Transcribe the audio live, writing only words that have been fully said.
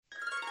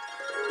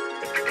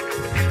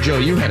Joe,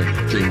 you had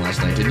a dream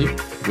last night, didn't you?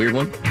 Weird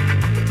one?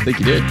 I think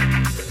you did.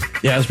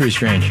 Yeah, it was pretty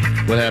strange.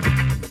 What happened?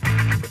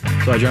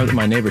 So I dreamt that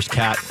my neighbor's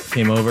cat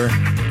came over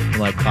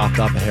and coughed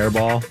up a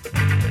hairball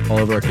all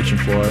over our kitchen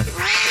floor.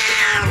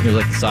 It was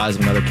the size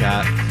of another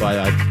cat, so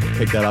I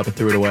picked that up and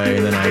threw it away,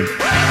 and then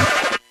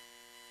I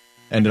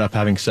ended up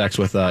having sex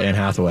with Anne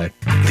Hathaway.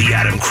 The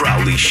Adam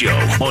Crowley Show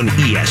on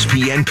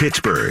ESPN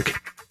Pittsburgh.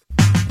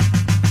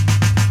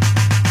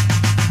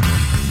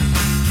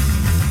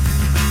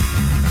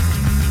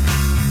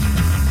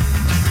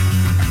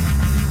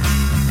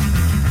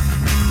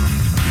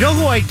 You know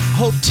who I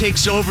hope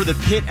takes over the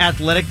Pitt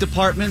athletic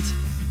department?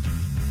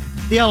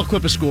 The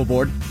Aliquippa School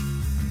Board.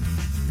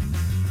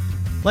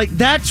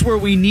 That's where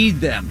we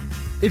need them.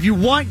 If you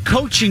want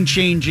coaching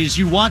changes,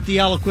 you want the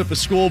Aliquippa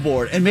School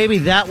Board, and maybe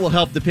that will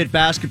help the Pitt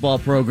basketball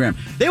program.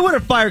 They would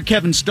have fired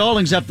Kevin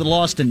Stallings after the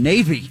loss to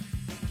Navy.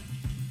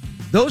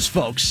 Those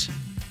folks.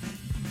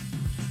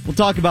 We'll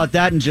talk about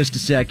that in just a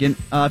second.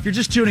 If you're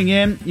just tuning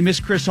in, you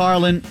missed Chris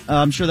Harlan.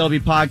 I'm sure that'll be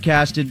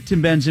podcasted.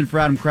 Tim Ben's in for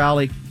Adam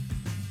Crowley.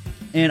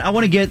 And I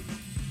want to get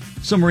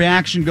some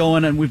reaction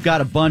going, and we've got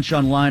a bunch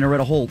online. I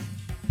read a whole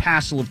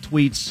passel of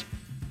tweets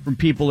from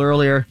people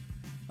earlier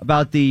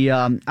about the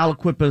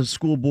Aliquippa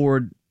School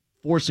Board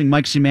forcing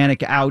Mike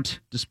Szymanczyk out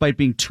despite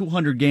being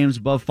 200 games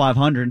above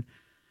 500.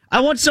 I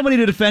want somebody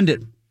to defend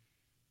it.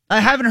 I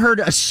haven't heard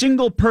a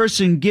single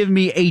person give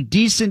me a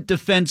decent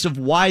defense of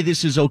why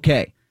this is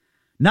okay.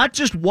 Not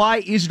just why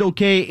is it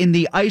okay in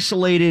the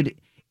isolated,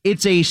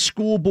 it's a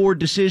school board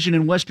decision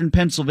in Western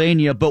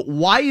Pennsylvania, but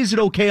why is it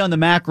okay on the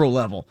macro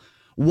level?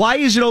 Why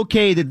is it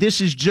okay that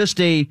this is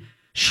just a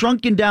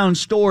shrunken down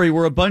story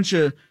where a bunch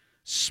of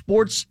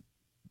sports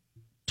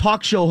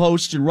talk show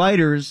hosts and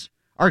writers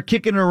are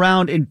kicking it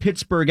around in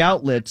Pittsburgh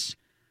outlets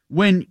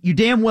when you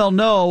damn well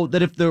know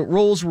that if the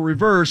roles were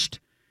reversed,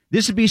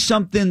 this would be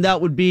something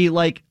that would be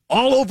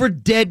all over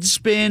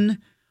Deadspin,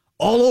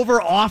 all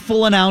over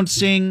awful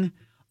announcing,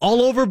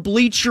 all over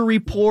Bleacher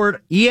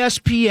Report,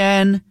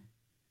 ESPN,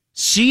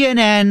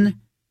 CNN,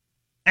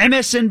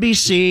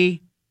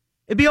 MSNBC.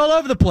 It'd be all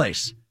over the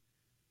place.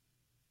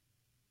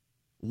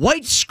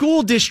 White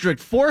school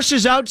district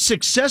forces out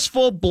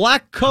successful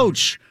black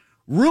coach.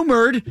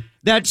 Rumored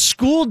that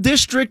school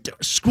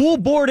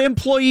board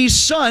employee's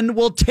son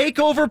will take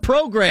over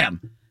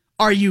program.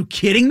 Are you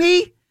kidding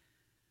me?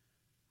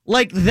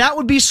 That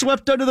would be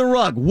swept under the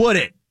rug, would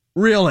it?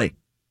 Really?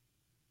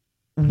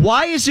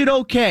 Why is it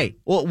okay?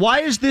 Well, why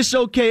is this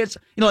okay? It's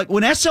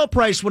when S.L.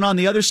 Price went on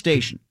the other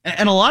station,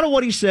 and a lot of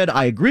what he said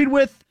I agreed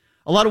with.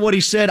 A lot of what he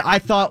said I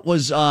thought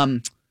was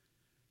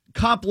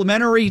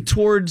complimentary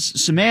towards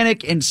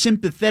Szymanczyk and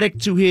sympathetic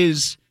to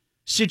his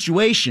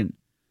situation.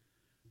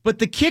 But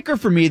the kicker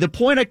for me, the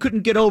point I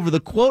couldn't get over, the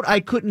quote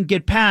I couldn't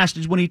get past,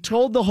 is when he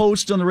told the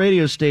host on the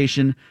radio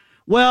station,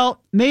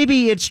 well,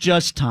 maybe it's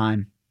just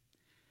time.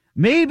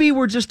 Maybe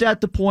we're just at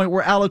the point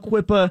where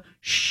Aliquippa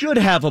should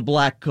have a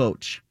black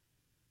coach.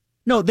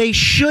 No, they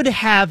should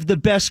have the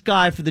best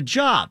guy for the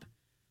job.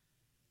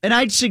 And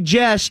I'd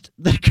suggest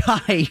the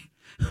guy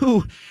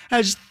who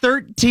has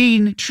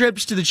 13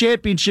 trips to the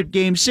championship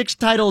game, 6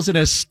 titles in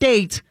a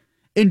state,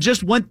 and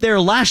just went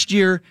there last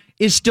year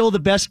is still the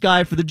best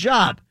guy for the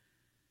job.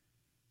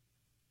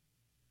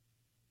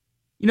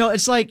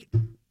 It's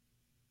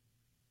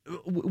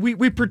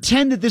we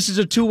pretend that this is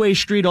a two-way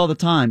street all the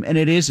time, and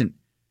it isn't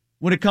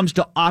when it comes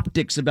to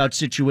optics about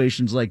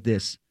situations like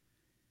this.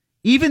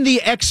 Even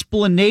the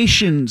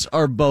explanations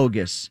are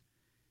bogus.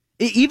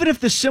 Even if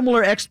the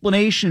similar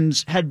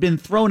explanations had been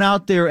thrown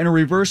out there in a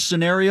reverse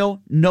scenario,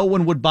 no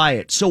one would buy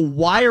it. So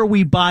why are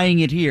we buying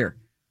it here?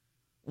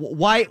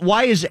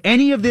 Why is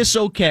any of this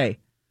okay?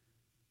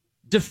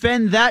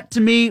 Defend that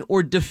to me,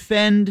 or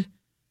defend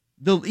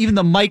even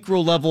the micro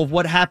level of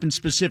what happened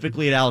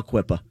specifically at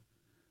Aliquippa.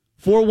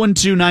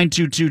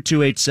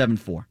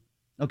 412-922-2874.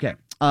 Okay.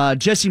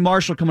 Jesse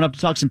Marshall coming up to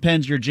talk some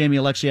Pens. You're Jamie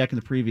Alexiak in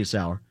the previous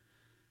hour.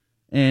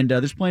 And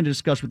there's plenty to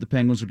discuss with the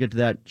Penguins. We'll get to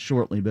that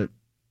shortly. But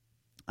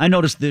I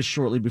noticed this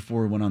shortly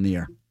before we went on the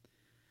air.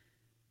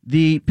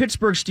 The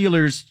Pittsburgh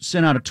Steelers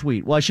sent out a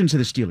tweet. Well, I shouldn't say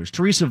the Steelers.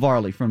 Teresa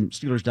Varley from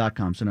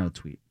Steelers.com sent out a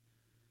tweet.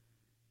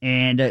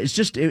 And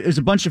it was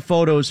a bunch of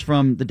photos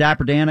from the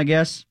Dapper Dan, I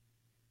guess.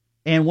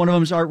 And one of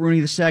them is Art Rooney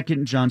II,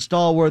 and John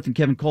Stallworth, and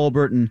Kevin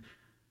Colbert, and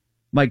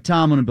Mike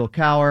Tomlin, and Bill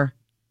Cowher.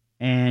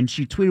 And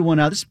she tweeted one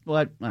out. This is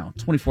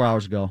 24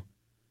 hours ago.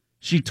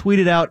 She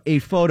tweeted out a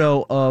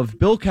photo of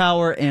Bill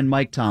Cowher and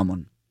Mike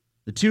Tomlin.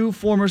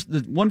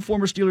 The one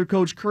former Steeler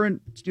coach,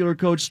 current Steeler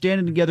coach,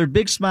 standing together,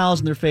 big smiles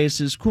on their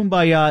faces.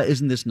 Kumbaya,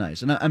 isn't this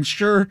nice? And I'm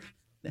sure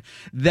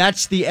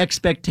that's the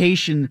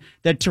expectation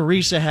that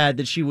Teresa had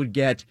that she would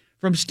get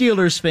from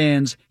Steelers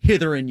fans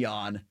hither and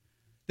yon.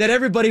 That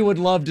everybody would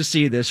love to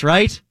see this,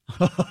 right?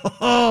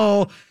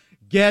 Oh,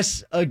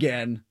 guess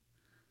again.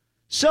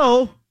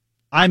 So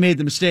I made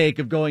the mistake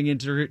of going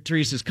into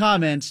Teresa's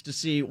comments to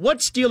see what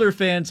Steeler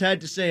fans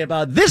had to say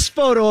about this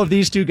photo of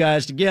these two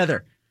guys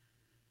together.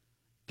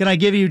 Can I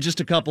give you just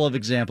a couple of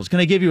examples?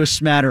 Can I give you a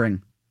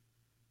smattering?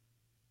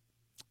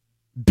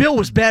 Bill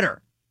was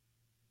better.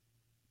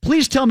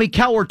 Please tell me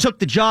Cowher took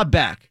the job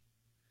back.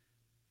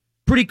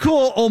 Pretty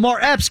cool. Omar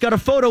Epps got a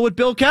photo with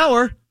Bill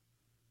Cowher.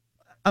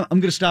 I'm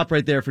going to stop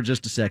right there for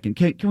just a second.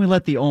 Can we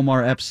let the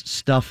Omar Epps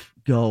stuff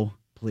go,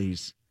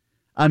 please?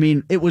 I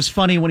mean, it was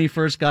funny when he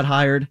first got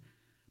hired,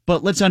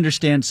 but let's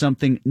understand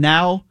something.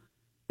 Now,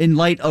 in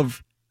light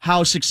of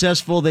how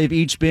successful they've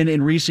each been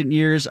in recent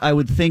years, I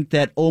would think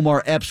that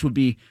Omar Epps would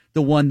be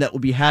the one that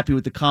would be happy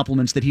with the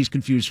compliments that he's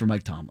confused for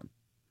Mike Tomlin.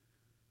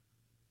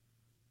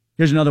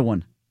 Here's another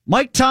one.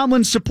 Mike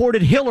Tomlin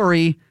supported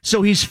Hillary,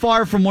 so he's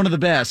far from one of the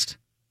best.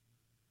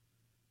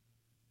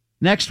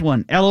 Next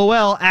one.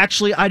 LOL.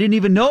 Actually, I didn't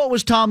even know it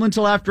was Tomlin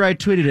until after I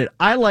tweeted it.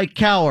 I like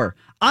Cowher.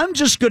 I'm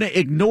just going to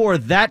ignore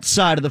that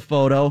side of the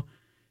photo.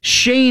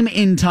 Shame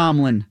in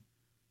Tomlin.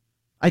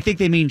 I think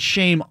they mean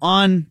shame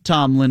on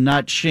Tomlin,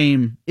 not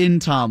shame in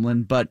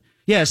Tomlin. But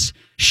yes,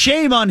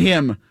 shame on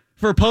him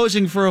for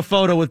posing for a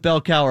photo with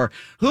Bill Cowher.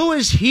 Who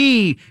is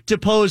he to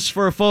pose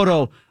for a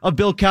photo of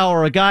Bill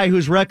Cowher, a guy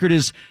whose record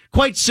is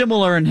quite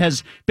similar and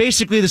has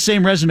basically the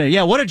same resume?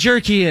 Yeah, what a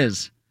jerk he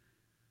is.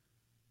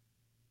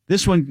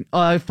 This one,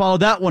 I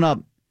followed that one up.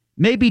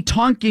 Maybe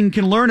Tonkin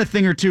can learn a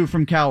thing or two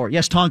from Cowher.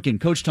 Yes, Tonkin,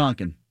 Coach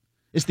Tonkin.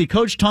 It's the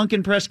Coach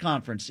Tonkin press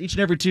conference each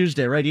and every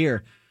Tuesday right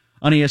here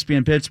on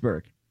ESPN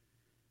Pittsburgh.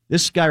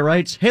 This guy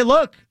writes, hey,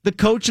 look, the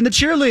coach and the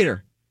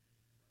cheerleader.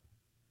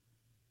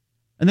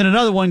 And then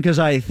another one, because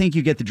I think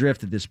you get the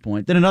drift at this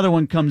point. Then another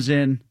one comes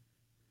in.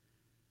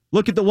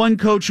 Look at the one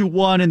coach who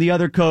won and the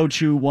other coach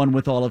who won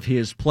with all of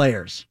his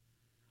players.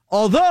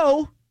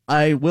 Although,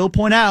 I will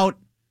point out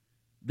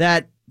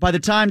that by the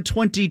time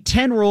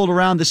 2010 rolled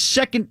around, the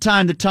second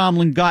time that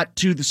Tomlin got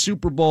to the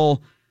Super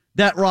Bowl,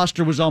 that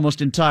roster was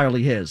almost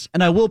entirely his.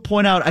 And I will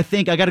point out, I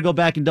think I got to go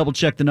back and double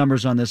check the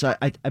numbers on this.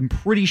 I'm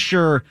pretty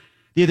sure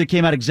they either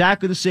came out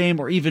exactly the same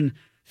or even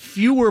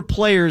fewer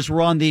players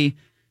were on the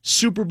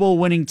Super Bowl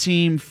winning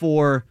team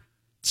for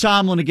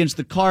Tomlin against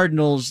the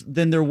Cardinals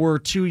than there were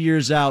 2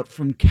 years out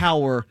from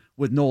Cowher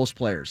with Knowles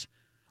players.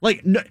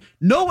 Like,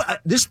 no,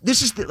 this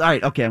is all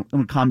right. Okay, I'm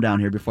going to calm down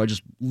here before I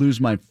just lose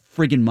my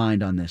friggin'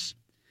 mind on this.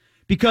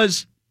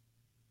 Because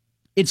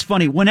it's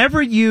funny,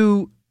 whenever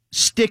you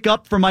stick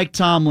up for Mike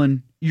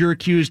Tomlin, you're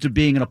accused of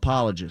being an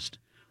apologist.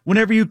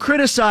 Whenever you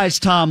criticize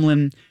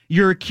Tomlin,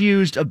 you're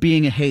accused of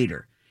being a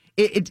hater.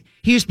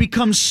 He has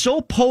become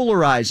so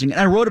polarizing, and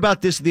I wrote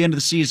about this at the end of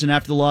the season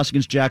after the loss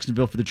against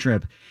Jacksonville for the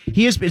Trib.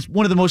 It's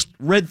one of the most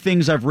read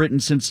things I've written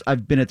since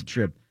I've been at the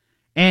Trib.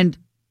 And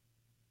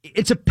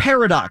it's a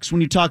paradox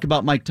when you talk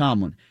about Mike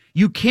Tomlin.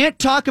 You can't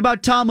talk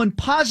about Tomlin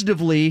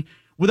positively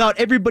without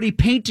everybody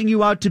painting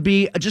you out to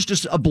be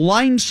just a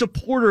blind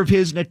supporter of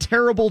his and a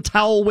terrible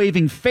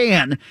towel-waving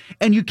fan,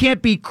 and you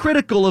can't be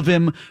critical of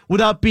him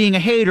without being a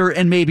hater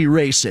and maybe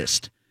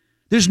racist.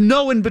 There's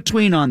no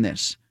in-between on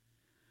this.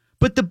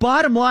 But the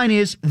bottom line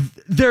is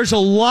there's a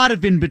lot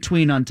of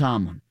in-between on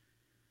Tomlin.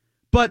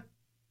 But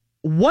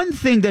one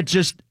thing that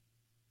just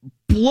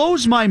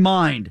blows my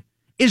mind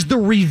is the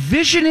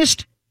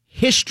revisionist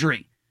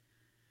history.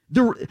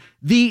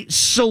 The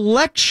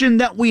selection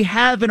that we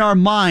have in our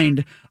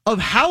mind of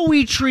how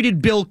we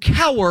treated Bill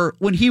Cowher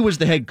when he was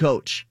the head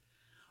coach.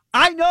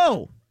 I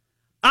know.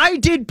 I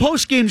did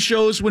post-game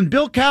shows when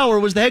Bill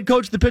Cowher was the head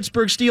coach of the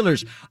Pittsburgh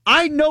Steelers.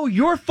 I know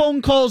your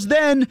phone calls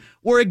then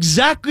were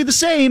exactly the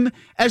same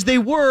as they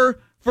were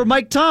for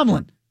Mike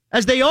Tomlin,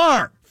 as they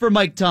are for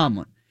Mike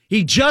Tomlin.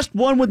 He just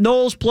won with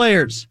Knowles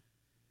players.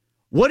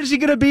 What is he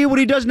going to be when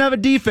he doesn't have a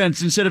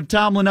defense instead of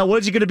Tomlin? Now, what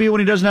is he going to be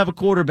when he doesn't have a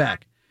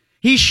quarterback?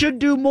 He should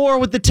do more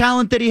with the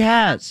talent that he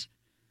has.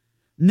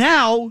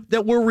 Now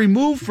that we're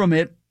removed from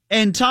it,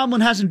 and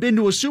Tomlin hasn't been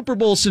to a Super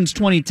Bowl since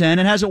 2010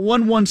 and hasn't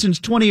won one since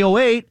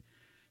 2008,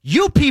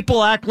 you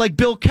people act like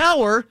Bill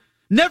Cowher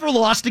never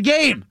lost a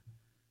game.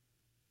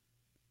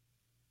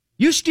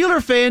 You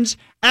Steeler fans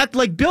act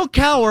like Bill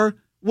Cowher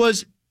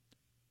was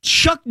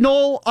Chuck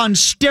Noll on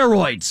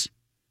steroids.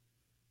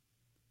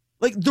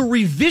 Like, the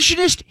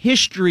revisionist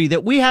history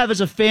that we have as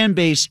a fan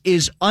base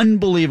is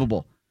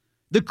unbelievable.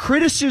 The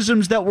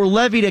criticisms that were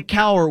levied at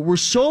Cowher were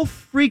so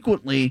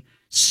frequently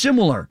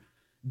similar,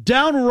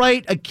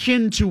 downright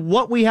akin to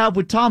what we have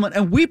with Tomlin,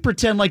 and we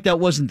pretend like that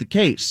wasn't the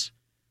case.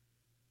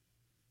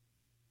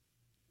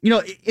 You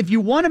know, if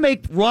you want to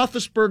make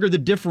Roethlisberger the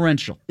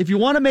differential, if you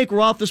want to make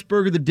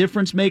Roethlisberger the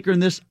difference maker in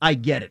this, I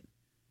get it.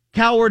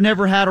 Cowher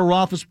never had a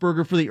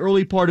Roethlisberger for the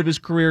early part of his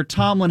career.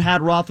 Tomlin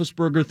had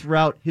Roethlisberger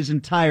throughout his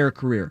entire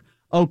career.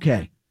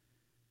 Okay.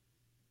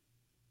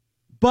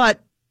 But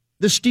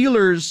the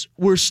Steelers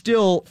were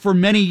still, for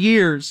many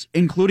years,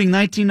 including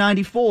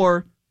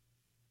 1994,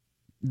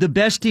 the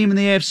best team in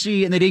the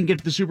AFC, and they didn't get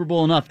to the Super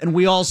Bowl enough, and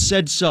we all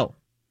said so.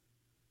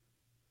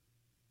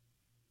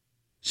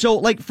 So,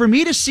 like, for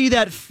me to see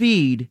that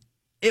feed,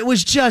 it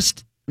was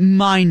just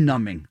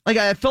mind-numbing. Like,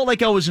 I felt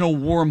like I was in a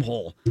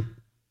wormhole.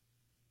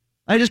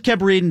 I just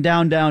kept reading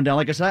down.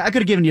 Like I said, I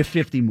could have given you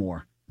 50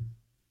 more.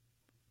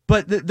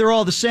 But they're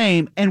all the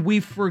same, and we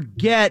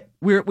forget,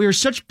 we're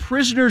such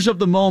prisoners of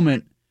the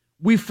moment,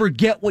 we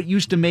forget what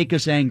used to make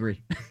us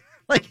angry.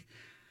 Like,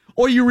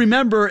 or you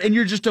remember and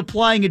you're just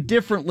applying it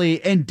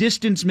differently, and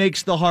distance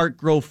makes the heart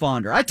grow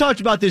fonder. I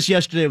talked about this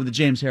yesterday with the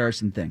James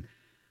Harrison thing.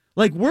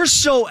 Like, we're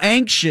so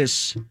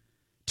anxious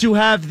to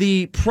have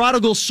the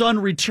prodigal son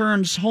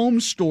returns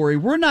home story.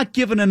 We're not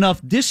given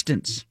enough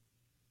distance.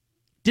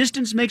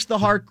 Distance makes the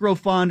heart grow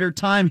fonder.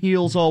 Time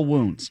heals all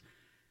wounds.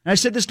 And I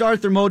said this to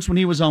Arthur Moats when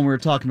he was on. We were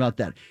talking about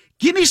that.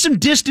 Give me some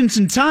distance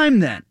and time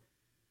then.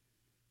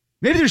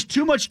 Maybe there's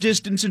too much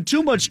distance and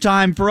too much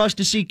time for us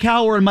to see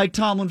Cowher and Mike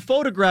Tomlin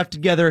photographed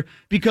together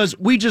because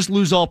we just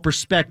lose all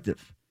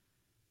perspective.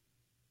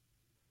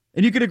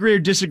 And you can agree or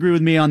disagree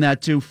with me on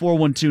that too.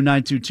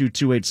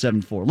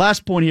 412-922-2874.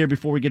 Last point here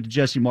before we get to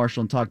Jesse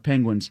Marshall and talk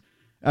Penguins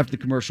after the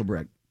commercial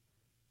break.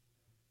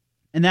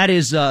 And that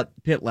is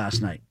Pitt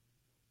last night.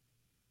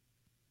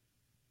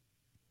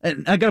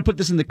 And I got to put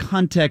this in the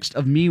context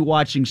of me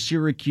watching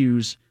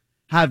Syracuse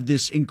have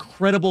this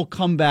incredible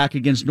comeback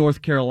against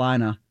North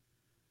Carolina,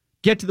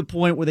 get to the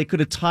point where they could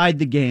have tied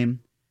the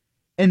game,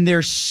 and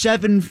their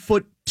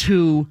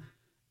 7'2",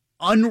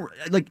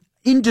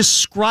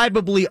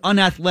 indescribably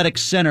unathletic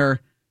center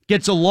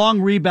gets a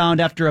long rebound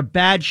after a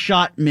bad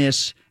shot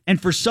miss,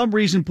 and for some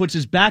reason puts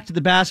his back to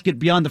the basket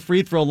beyond the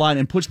free throw line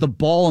and puts the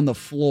ball on the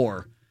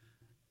floor.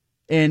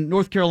 And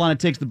North Carolina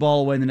takes the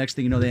ball away, and the next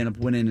thing you know, they end up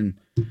winning, and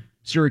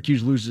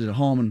Syracuse loses at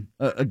home, and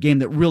a game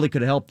that really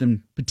could have helped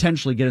them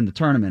potentially get in the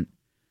tournament.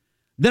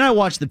 Then I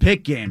watched the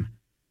Pitt game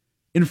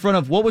in front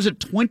of,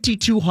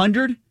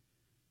 2,200?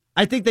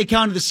 I think they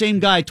counted the same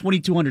guy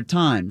 2,200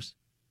 times.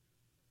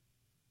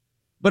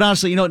 But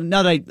honestly, now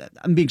that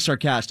I'm being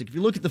sarcastic, if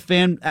you look at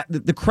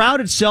the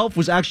crowd itself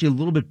was actually a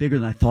little bit bigger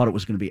than I thought it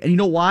was going to be. And you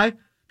know why?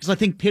 Because I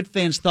think Pitt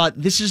fans thought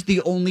this is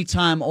the only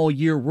time all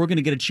year we're going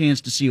to get a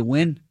chance to see a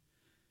win.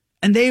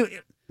 And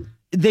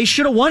they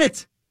should have won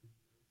it.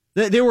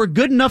 They were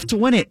good enough to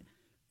win it.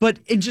 But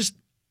in just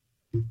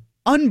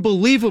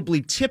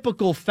unbelievably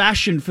typical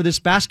fashion for this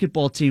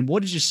basketball team,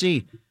 what did you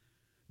see?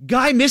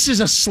 Guy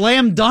misses a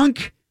slam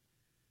dunk,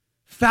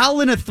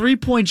 fouling a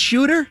three-point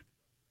shooter.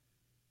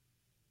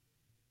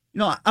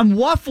 I'm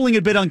waffling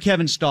a bit on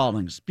Kevin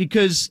Stallings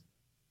because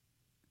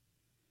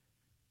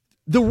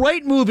the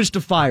right move is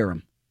to fire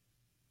him.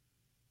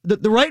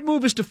 The right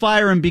move is to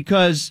fire him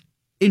because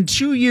in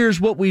 2 years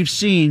what we've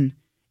seen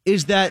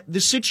is that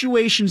the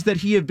situations that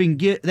he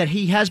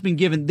has been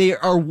given, they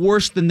are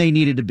worse than they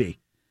needed to be.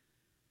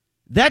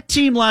 That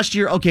team last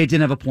year, okay,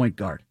 didn't have a point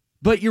guard,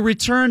 but you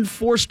returned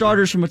 4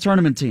 starters from a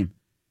tournament team.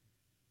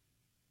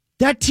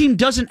 That team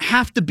doesn't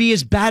have to be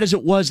as bad as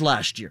it was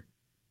last year.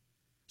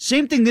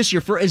 Same thing this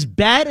year. For as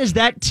bad as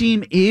that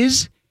team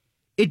is,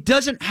 it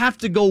doesn't have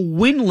to go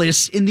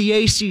winless in the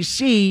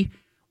ACC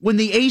when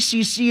the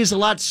ACC is a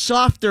lot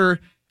softer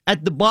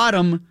at the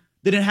bottom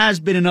than it has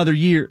been in other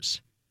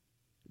years.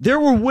 There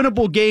were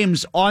winnable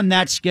games on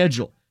that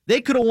schedule.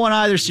 They could have won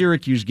either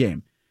Syracuse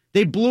game.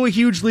 They blew a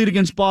huge lead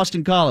against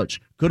Boston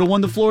College. Could have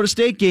won the Florida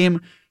State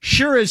game.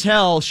 Sure as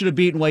hell should have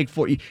beaten Wake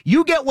Forest.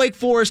 You get Wake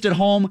Forest at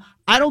home,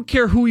 I don't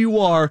care who you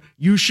are,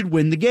 you should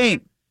win the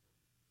game.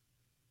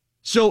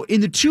 So in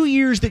the 2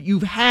 years that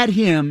you've had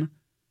him,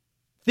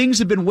 things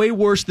have been way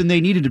worse than they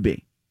needed to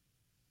be.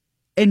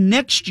 And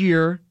next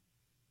year,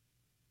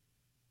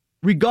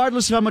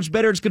 regardless of how much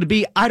better it's going to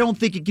be, I don't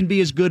think it can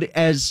be as good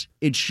as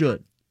it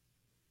should.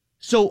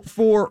 So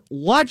for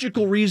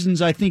logical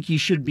reasons, I think he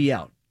should be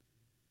out.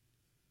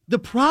 The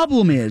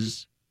problem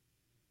is,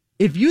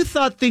 if you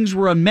thought things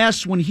were a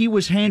mess when he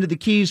was handed the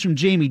keys from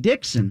Jamie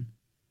Dixon,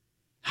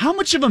 how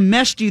much of a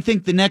mess do you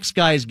think the next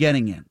guy is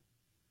getting in?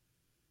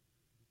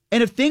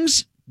 And if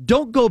things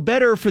don't go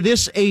better for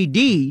this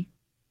AD,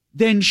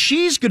 then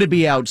she's going to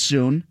be out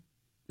soon,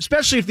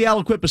 especially if the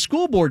Aliquippa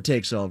School Board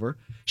takes over.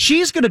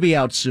 She's going to be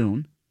out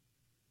soon.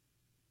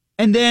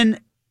 And then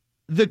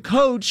the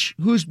coach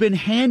who's been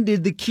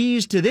handed the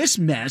keys to this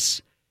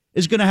mess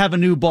is going to have a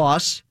new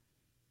boss.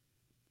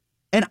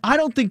 And I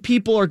don't think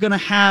people are going to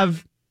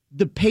have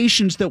the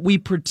patience that we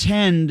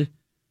pretend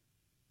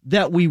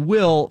that we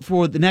will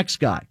for the next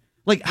guy.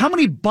 Like, how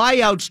many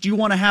buyouts do you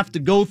want to have to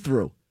go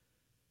through?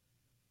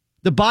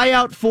 The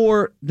buyout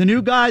for the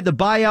new guy, the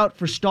buyout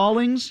for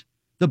Stallings,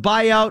 the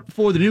buyout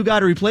for the new guy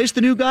to replace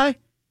the new guy?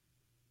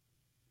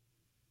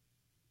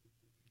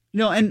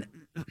 And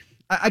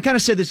I kind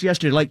of said this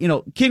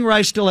yesterday, King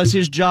Rice still has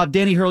his job,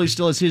 Danny Hurley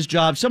still has his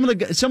job. Some of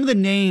the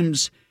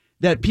names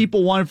that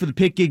people wanted for the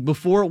Pitt gig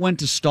before it went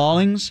to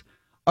Stallings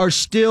are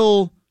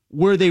still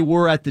where they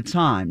were at the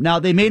time. Now,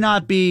 they may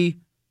not be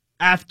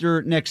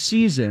after next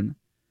season,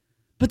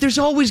 but there's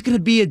always going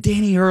to be a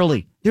Danny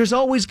Hurley. There's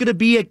always going to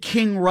be a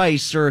King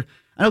Rice, or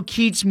I know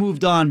Keats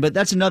moved on, but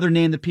that's another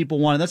name that people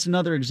wanted. That's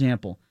another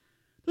example.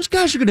 Those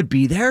guys are going to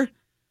be there.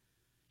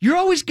 You're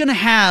always going to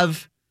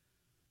have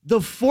the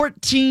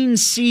 14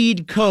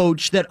 seed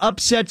coach that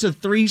upsets a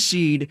 3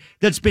 seed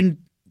that's been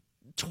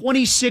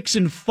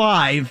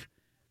 26-5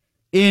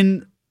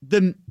 in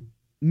the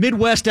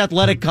Midwest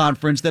Athletic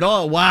Conference that,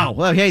 oh, wow,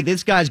 well, hey,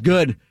 this guy's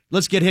good.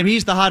 Let's get him.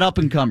 He's the hot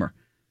up-and-comer.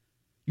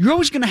 You're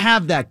always going to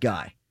have that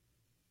guy.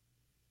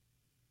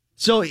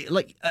 So,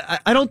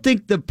 I don't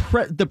think the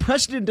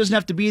precedent doesn't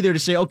have to be there to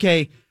say,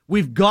 okay,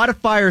 We've got to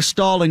fire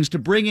Stallings to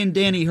bring in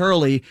Danny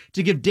Hurley,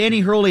 to give Danny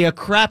Hurley a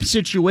crap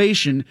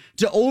situation,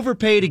 to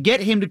overpay to get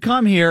him to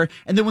come here.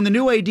 And then when the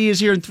new AD is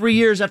here in 3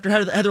 years after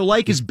Heather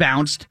Lyke is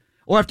bounced,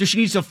 or after she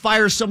needs to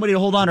fire somebody to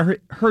hold on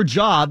to her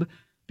job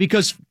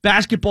because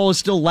basketball is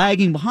still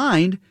lagging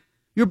behind,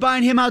 you're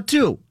buying him out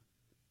too,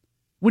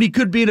 when he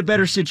could be in a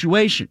better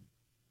situation.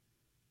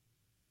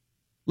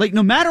 Like,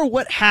 no matter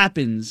what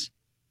happens,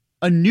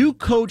 a new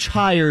coach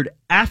hired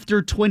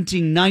after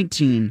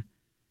 2019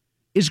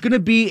 is going to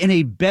be in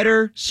a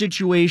better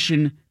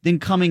situation than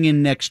coming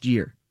in next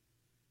year.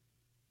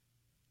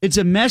 It's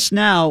a mess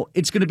now.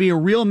 It's going to be a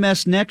real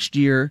mess next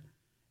year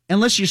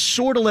unless you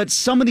sort of let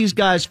some of these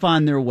guys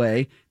find their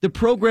way. The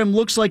program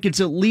looks like it's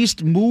at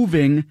least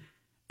moving,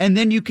 and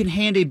then you can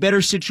hand a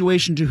better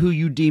situation to who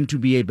you deem to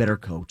be a better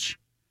coach.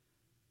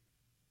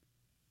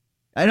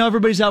 I know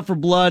everybody's out for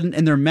blood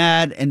and they're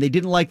mad and they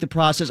didn't like the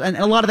process. And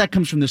a lot of that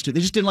comes from this too.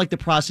 They just didn't like the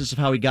process of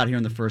how he got here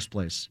in the first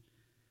place.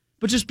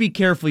 But just be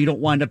careful you don't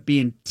wind up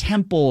being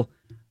Temple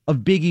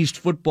of Big East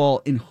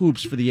football in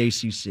hoops for the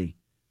ACC,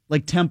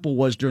 like Temple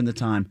was during the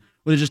time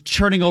where they're just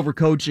churning over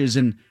coaches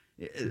and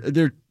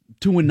they're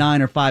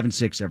 2-9 or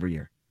 5-6 every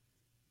year.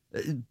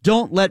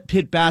 Don't let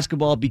Pitt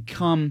basketball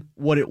become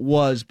what it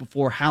was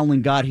before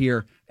Howland got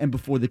here and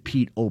before the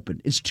Pete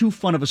opened. It's too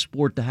fun of a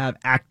sport to have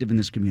active in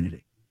this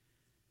community.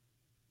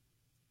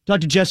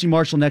 Talk to Jesse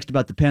Marshall next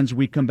about the Pens when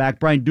we come back.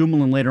 Brian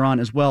Dumoulin later on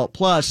as well.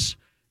 Plus,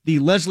 the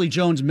Leslie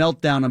Jones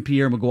meltdown on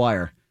Pierre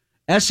Maguire.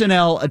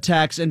 SNL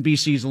attacks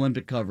NBC's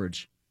Olympic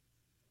coverage.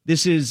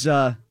 This is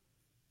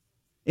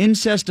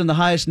incest on the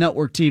highest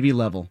network TV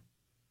level.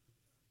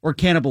 Or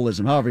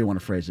cannibalism, however you want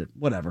to phrase it.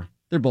 Whatever.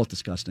 They're both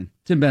disgusting.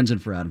 Tim Ben's in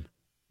for Adam.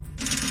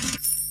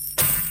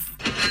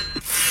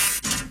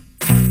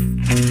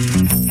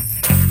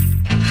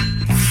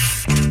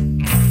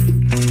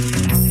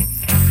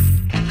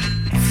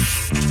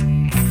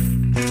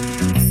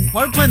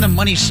 Why are we playing the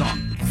money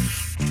song?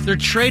 They're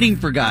trading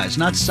for guys,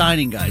 not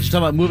signing guys. You're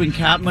talking about moving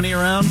cap money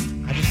around?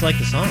 I just like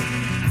the song.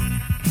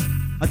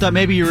 I thought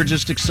maybe you were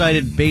just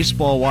excited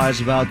baseball-wise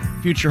about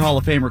future Hall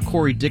of Famer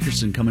Corey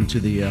Dickerson coming to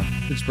the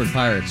Pittsburgh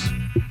Pirates.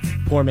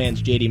 Poor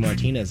man's J.D.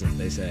 Martinez, as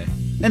they say.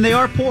 And they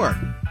are poor.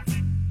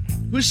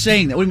 Who's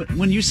saying that?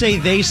 When you say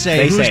they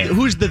say,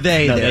 who's the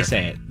they No, there? they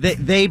say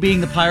it. They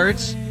being the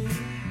Pirates?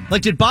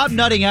 Like, did Bob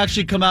Nutting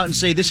actually come out and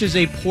say this is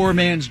a poor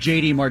man's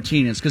J.D.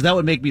 Martinez? Because that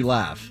would make me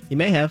laugh. He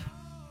may have.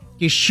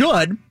 He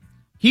should.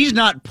 He's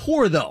not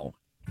poor, though.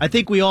 I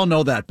think we all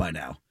know that by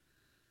now.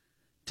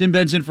 Tim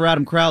Ben's in for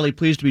Adam Crowley.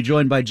 Pleased to be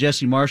joined by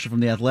Jesse Marshall from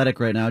The Athletic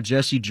right now.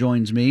 Jesse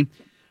joins me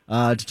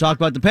to talk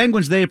about the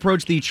Penguins. They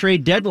approach the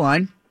trade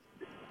deadline.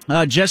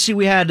 Jesse,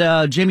 we had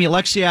Jamie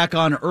Alexiak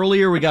on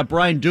earlier. We got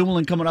Brian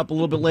Dumoulin coming up a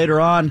little bit later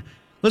on.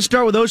 Let's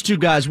start with those two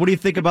guys. What do you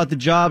think about the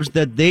jobs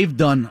that they've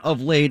done of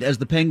late as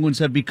the Penguins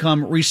have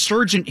become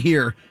resurgent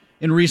here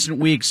in recent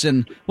weeks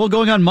and, well,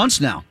 going on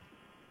months now?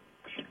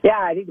 Yeah,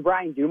 I think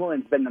Brian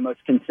Dumoulin's been the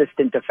most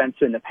consistent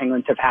defenseman the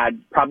Penguins have had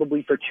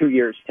probably for 2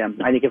 years, Tim.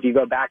 I think if you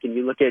go back and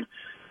you look at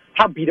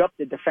how beat up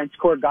the defense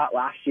corps got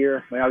last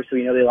year, I mean, obviously,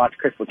 you know, they lost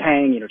Chris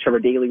Letang, Trevor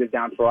Daley was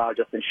down for a while,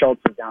 Justin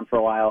Schultz was down for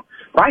a while.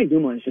 Brian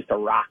Dumoulin's just a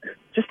rock,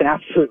 just an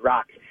absolute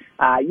rock.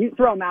 You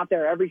throw him out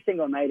there every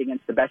single night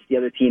against the best the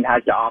other team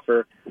has to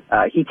offer.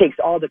 He takes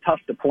all the tough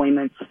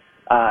deployments,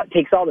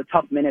 takes all the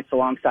tough minutes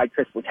alongside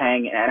Chris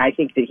Letang, and I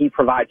think that he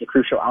provides a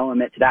crucial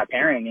element to that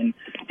pairing in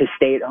his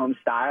stay-at-home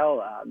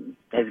style,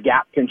 his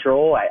gap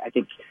control. I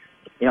think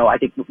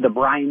the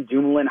Brian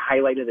Dumoulin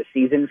highlight of the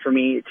season for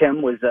me,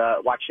 Tim, was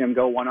watching him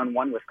go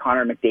one-on-one with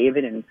Connor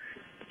McDavid and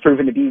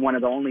proven to be one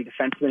of the only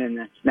defensemen in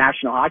the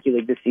National Hockey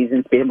League this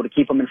season to be able to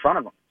keep him in front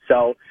of him.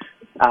 So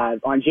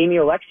on Jamie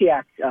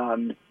Alexiak,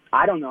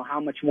 I don't know how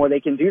much more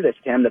they can do this,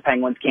 Tim, the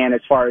Penguins can,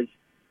 as far as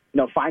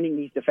finding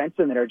these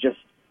defensemen that are just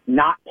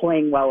not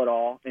playing well at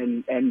all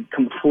and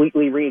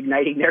completely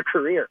reigniting their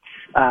career.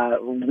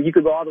 You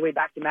could go all the way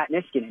back to Matt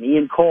Niskanen,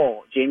 Ian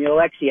Cole, Jamie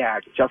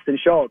Alexiak, Justin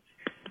Schultz.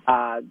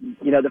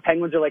 The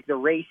Penguins are like the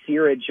Ray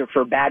Searage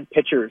for bad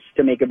pitchers,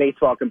 to make a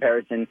baseball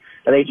comparison.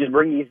 They just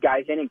bring these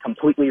guys in and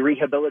completely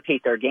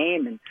rehabilitate their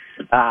game. And,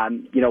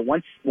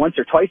 once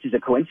or twice is a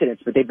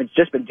coincidence, but they've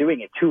just been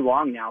doing it too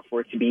long now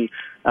for it to be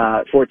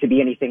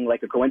anything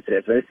like a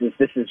coincidence. But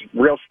this is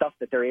real stuff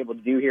that they're able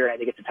to do here. And I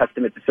think it's a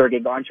testament to Sergei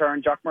Gonchar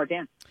and Jacques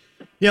Martin.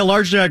 Yeah,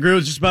 largely I agree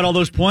with just about all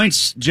those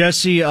points,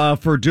 Jesse.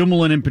 For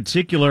Dumoulin in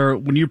particular,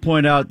 when you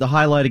point out the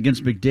highlight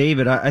against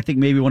McDavid, I think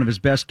maybe one of his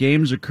best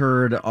games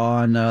occurred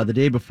on the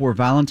day before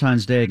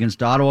Valentine's Day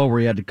against Ottawa, where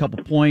he had a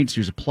couple points. He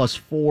was a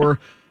 +4,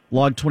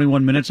 logged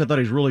 21 minutes. I thought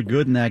he was really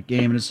good in that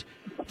game. And as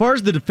far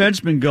as the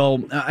defensemen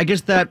go, I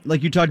guess that,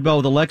 like you talked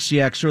about with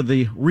Alexiak, sort of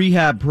the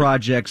rehab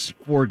projects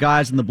for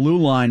guys in the blue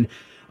line,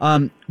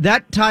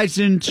 that ties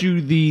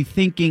into the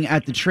thinking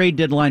at the trade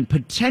deadline,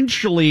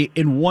 potentially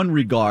in one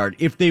regard.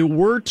 If they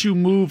were to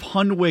move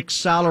Hundwick's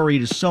salary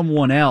to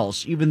someone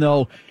else, even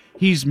though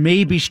he's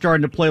maybe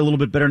starting to play a little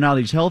bit better now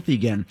that he's healthy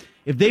again,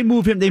 if they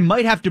move him, they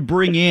might have to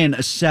bring in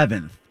a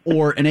seventh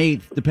or an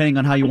eighth, depending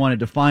on how you want to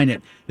define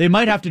it. They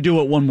might have to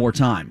do it one more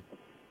time.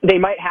 They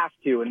might have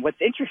to. And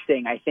what's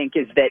interesting, I think,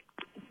 is that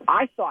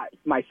I thought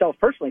myself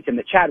personally, Tim,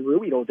 that Chad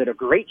Ruedel did a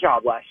great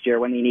job last year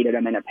when they needed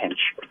him in a pinch.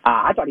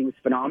 I thought he was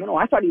phenomenal.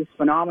 I thought he was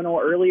phenomenal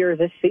earlier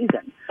this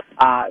season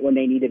when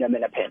they needed him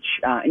in a pinch.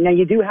 Now,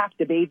 you do have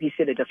to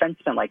babysit a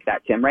defenseman like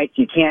that, Tim, right?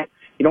 You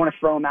don't want to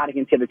throw him out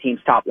against the other team's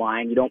top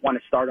line. You don't want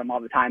to start him all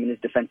the time in his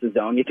defensive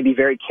zone. You have to be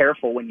very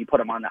careful when you put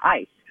him on the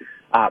ice.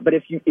 But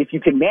if you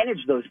can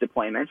manage those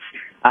deployments,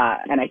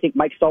 and I think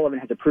Mike Sullivan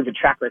has a proven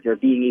track record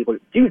of being able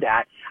to do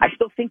that, I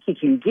still think he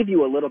can give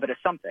you a little bit of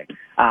something.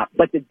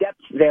 But the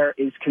depth there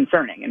is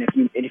concerning. And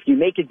if you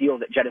make a deal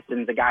that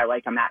jettisons a guy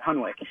like a Matt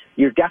Hunwick,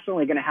 you're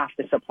definitely going to have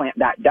to supplant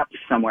that depth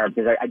somewhere,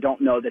 because I don't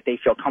know that they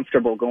feel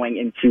comfortable going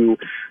into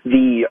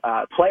the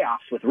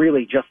playoffs with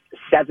really just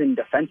 7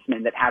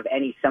 defensemen that have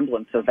any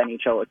semblance of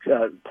NHL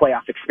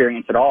playoff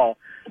experience at all.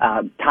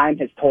 Time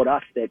has told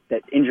us that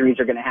injuries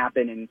are going to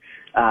happen, and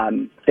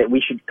that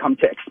we should come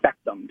to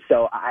expect them.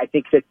 So I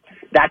think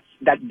that's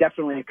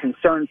definitely a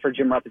concern for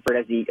Jim Rutherford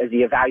as he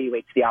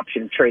evaluates the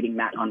option of trading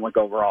Matt Hunwick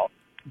overall.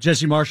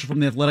 Jesse Marshall from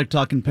The Athletic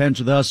talking Pens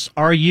with us.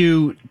 Are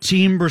you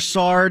Team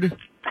Brassard?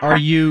 Are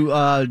you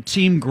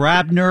Team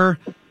Grabner?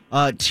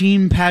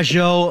 Team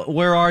Pajot?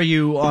 Where are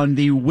you on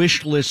the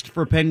wish list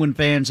for Penguin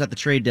fans at the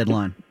trade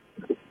deadline?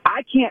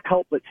 I can't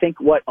help but think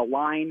what a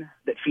line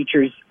that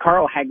features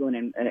Carl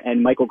Hagelin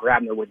and Michael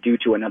Grabner would do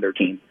to another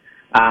team.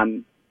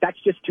 That's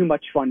just too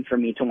much fun for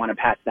me to want to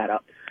pass that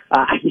up.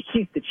 I think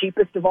he's the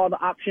cheapest of all the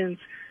options.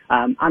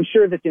 I'm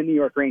sure that the New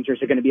York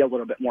Rangers are going to be a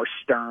little bit more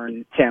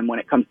stern, Tim, when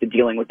it comes to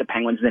dealing with the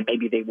Penguins than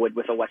maybe they would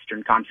with a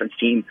Western Conference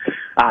team.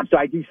 So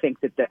I do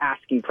think that the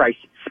asking price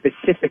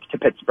specific to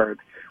Pittsburgh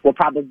will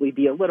probably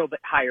be a little bit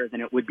higher than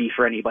it would be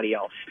for anybody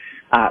else.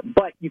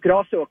 But you could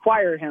also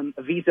acquire him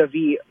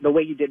vis-a-vis the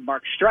way you did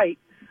Mark Streit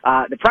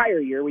the prior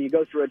year, when you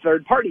go through a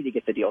third party to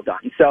get the deal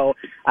done. So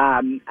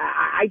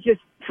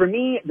for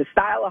me, the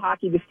style of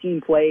hockey this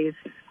team plays,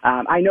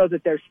 I know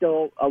that there's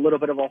still a little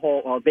bit of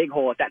a big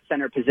hole at that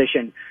center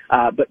position.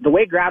 But the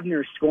way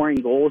Grabner is scoring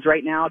goals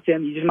right now,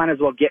 Tim, you just might as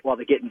well get while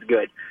the getting's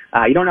good.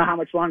 You don't know how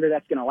much longer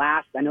that's going to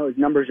last. I know his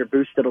numbers are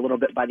boosted a little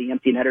bit by the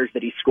empty netters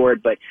that he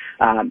scored, but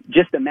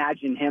just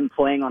imagine him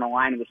playing on a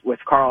line with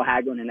Carl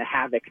Hagelin and the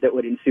havoc that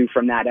would ensue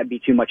from that. That'd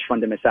be too much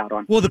fun to miss out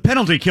on. Well, the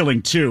penalty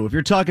killing, too. If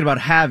you're talking about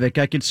havoc,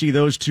 I could see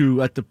those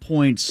two at the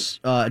points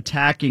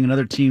attacking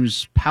another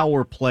team's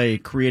power play,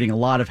 creating a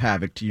lot of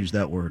havoc, to use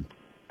that word.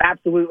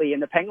 Absolutely,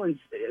 and the Penguins'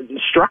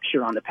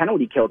 structure on the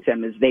penalty kill,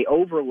 Tim, is they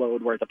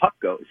overload where the puck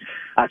goes.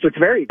 So it's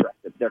very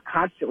aggressive. They're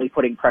constantly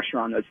putting pressure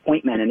on those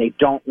point men, and they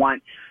don't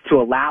want to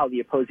allow the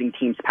opposing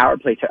team's power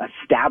play to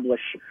establish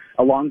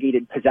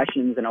elongated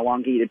possessions and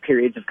elongated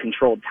periods of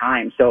controlled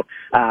time. So,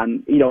 I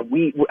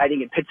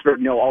think in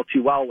Pittsburgh know all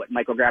too well what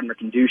Michael Grabner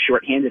can do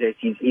shorthanded.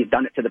 He's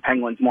done it to the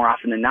Penguins more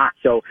often than not.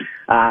 So,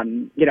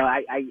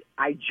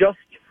 I just,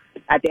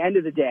 at the end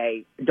of the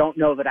day, don't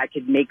know that I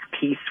could make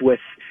peace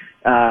with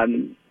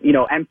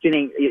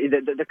emptying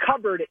the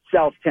cupboard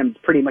itself. Tim's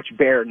pretty much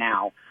bare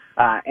now.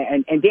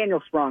 And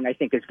Daniel Sprong, I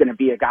think, is going to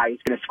be a guy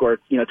who's going to score,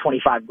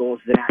 25 goals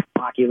at the National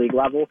Hockey League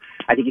level.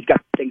 I think he's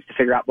got things to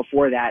figure out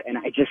before that. And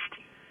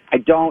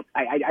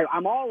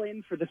I'm all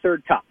in for the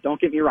third cup.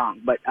 Don't get me wrong.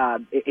 But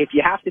if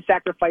you have to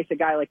sacrifice a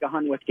guy like a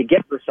Hunwick to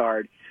get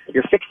Brassard,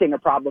 you're fixing a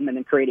problem and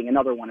then creating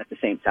another one at the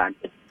same time.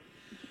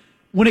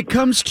 When it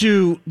comes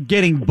to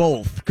getting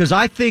both, because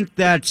I think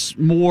that's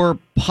more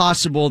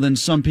possible than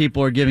some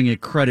people are giving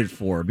it credit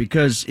for,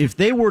 because if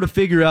they were to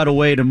figure out a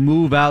way to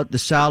move out the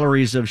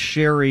salaries of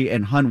Sherry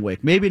and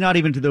Hunwick, maybe not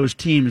even to those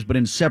teams, but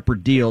in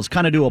separate deals,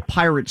 kind of do a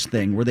Pirates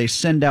thing where they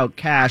send out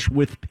cash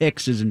with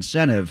picks as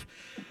incentive,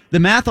 the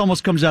math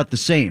almost comes out the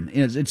same.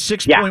 It's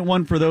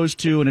 6.1 for those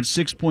two, and it's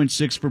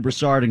 6.6 for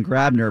Brassard and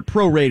Grabner,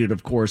 prorated,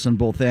 of course, on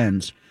both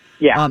ends.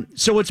 Yeah.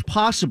 So it's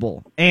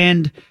possible.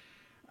 And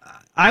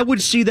I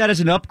would see that as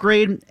an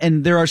upgrade,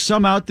 and there are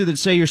some out there that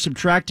say you're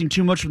subtracting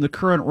too much from the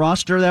current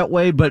roster that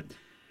way, but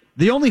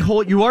the only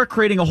hole, you are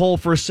creating a hole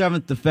for a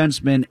seventh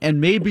defenseman, and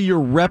maybe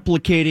you're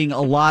replicating a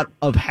lot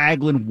of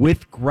Hagelin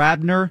with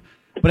Grabner,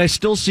 but I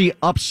still see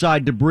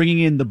upside to bringing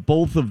in the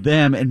both of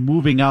them and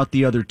moving out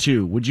the other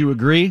two. Would you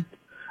agree?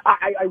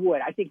 I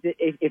would. I think that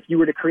if you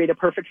were to create a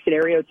perfect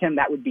scenario, Tim,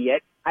 that would be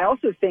it. I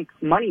also think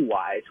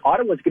money-wise,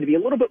 Ottawa's going to be a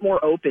little bit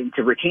more open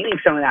to retaining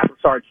some of that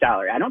Brassard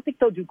salary. I don't think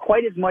they'll do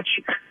quite as much.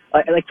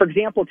 For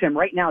example, Tim,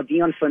 right now,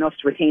 Dion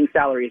Phaneuf's retained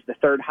salary is the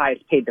third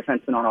highest paid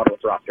defenseman on Ottawa's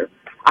roster.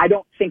 I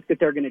don't think that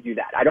they're going to do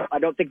that. I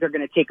don't think they're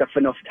going to take a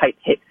Phaneuf-type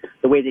hit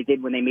the way they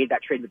did when they made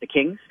that trade with the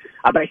Kings.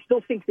 But I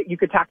still think that you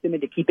could talk them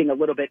into keeping a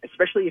little bit,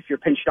 especially if you're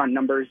pinched on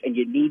numbers and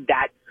you need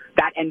that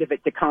end of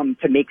it to come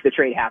to make the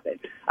trade happen.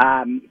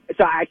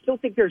 So I still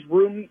think there's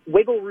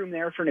wiggle room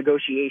there for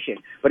negotiation.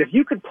 But if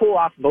you could pull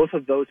off both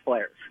of those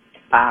players,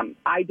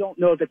 I don't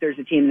know that there's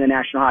a team in the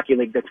National Hockey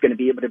League that's going to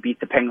be able to beat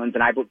the Penguins,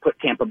 and I would put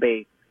Tampa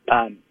Bay.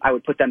 I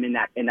would put them in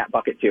that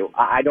bucket too.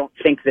 I don't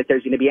think that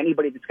there's going to be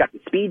anybody that's got the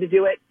speed to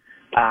do it.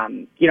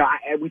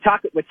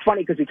 It's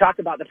funny because we talk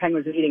about the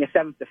Penguins needing a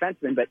seventh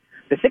defenseman, but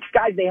the 6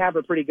 guys they have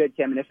are pretty good,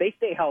 Tim. And if they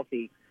stay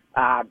healthy,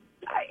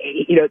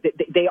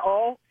 they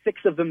all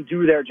 6 of them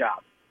do their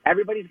job.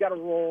 Everybody's got a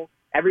role.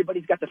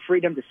 Everybody's got the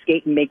freedom to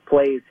skate and make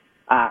plays.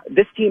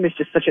 This team is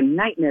just such a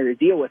nightmare to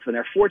deal with when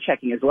they're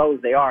forechecking as well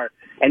as they are.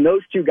 And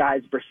those 2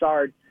 guys,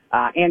 Brassard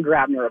and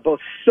Grabner, are both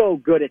so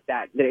good at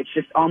that it's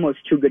just almost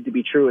too good to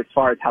be true as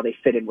far as how they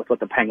fit in with what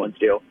the Penguins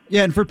do.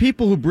 Yeah, and for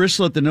people who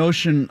bristle at the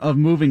notion of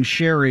moving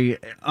Sherry,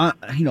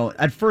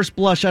 at first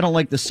blush, I don't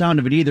like the sound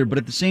of it either. But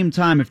at the same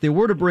time, if they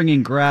were to bring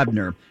in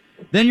Grabner,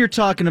 then you're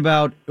talking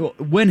about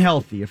when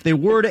healthy. If they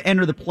were to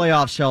enter the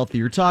playoffs healthy,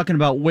 you're talking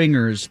about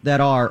wingers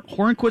that are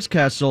Hornquist,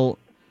 Kessel,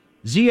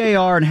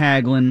 ZAR and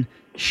Hagelin,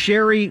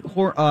 Sherry,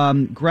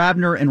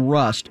 Grabner, and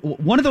Rust.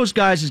 One of those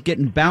guys is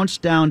getting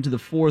bounced down to the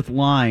 4th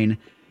line,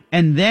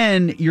 and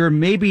then you're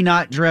maybe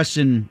not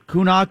dressing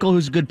Kuhnhackl,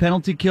 who's a good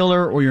penalty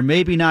killer, or you're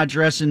maybe not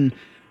dressing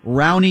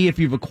Rowney if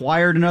you've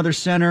acquired another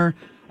center.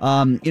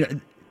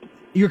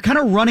 You're kind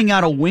of running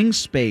out of wing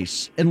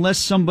space unless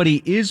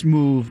somebody is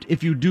moved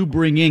if you do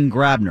bring in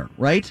Grabner,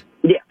 right?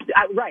 Yeah,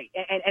 right.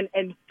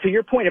 And to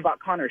your point about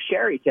Connor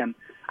Sherry, Tim,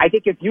 I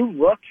think if you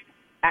look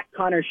at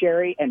Connor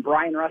Sherry and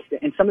Brian Rust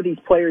and some of these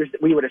players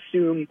that we would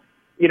assume,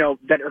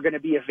 that are going to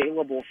be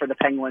available for the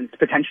Penguins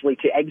potentially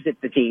to exit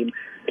the team,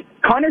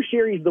 Connor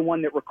Sherry is the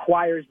one that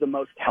requires the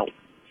most help.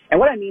 And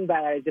what I mean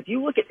by that is if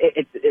you look at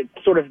it,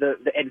 sort of the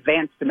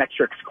advanced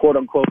metrics, quote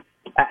unquote,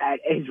 at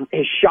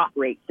his shot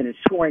rates and his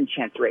scoring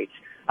chance rates,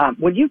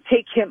 when you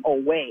take him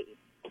away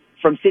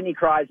from Sidney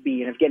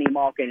Crosby and Evgeny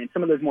Malkin and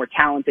some of those more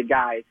talented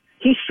guys,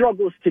 he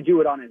struggles to do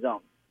it on his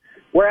own.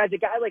 Whereas a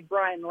guy like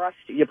Brian Rust,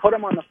 you put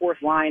him on the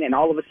 4th line, and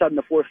all of a sudden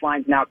the 4th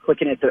line's now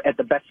clicking at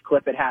the best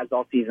clip it has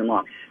all season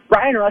long.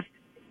 Brian Rust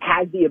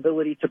has the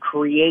ability to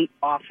create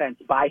offense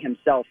by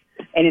himself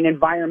in an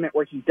environment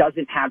where he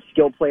doesn't have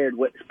skilled players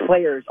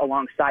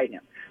alongside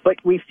him. But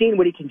we've seen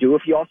what he can do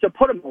if you also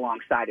put him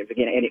alongside of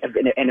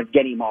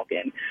Evgeny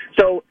Malkin.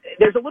 So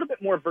there's a little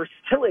bit more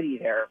versatility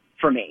there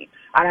for me.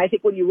 And I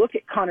think when you look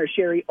at Connor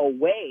Sherry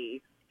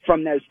away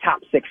from those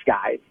top 6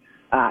 guys,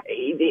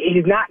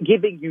 he's not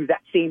giving you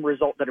that same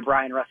result that a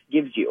Brian Rust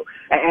gives you.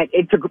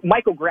 And to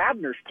Michael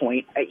Grabner's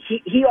point,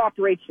 he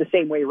operates the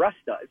same way Rust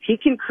does. He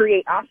can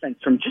create offense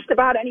from just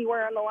about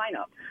anywhere on the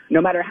lineup. No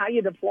matter how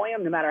you deploy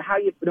him, no matter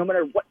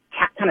what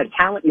kind of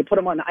talent you put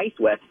him on the ice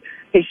with,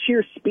 his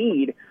sheer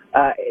speed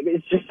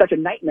is just such a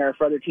nightmare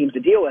for other teams to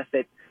deal with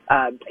that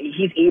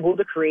he's able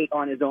to create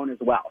on his own as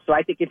well. So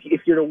I think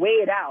if you're to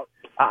weigh it out,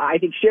 I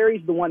think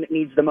Sherry's the one that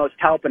needs the most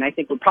help, and I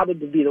think would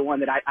probably be the one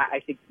that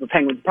I think the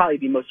Penguins would probably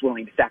be most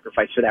willing to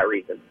sacrifice for that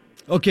reason.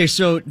 Okay,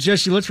 so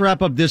Jesse, let's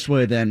wrap up this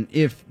way then.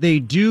 If they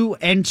do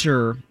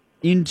enter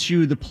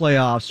into the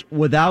playoffs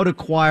without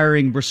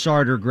acquiring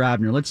Brassard or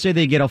Grabner, let's say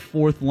they get a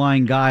 4th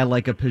line guy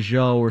like a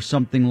Peugeot or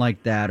something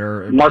like that,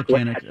 or Mark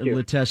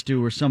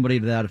Letestu or somebody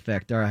to that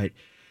effect. All right.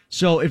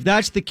 So if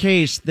that's the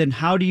case, then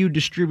how do you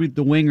distribute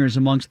the wingers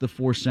amongst the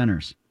 4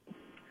 centers?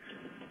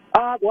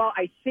 Well,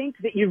 I think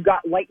that you've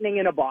got lightning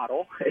in a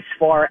bottle as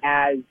far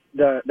as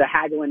the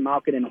Hagelin,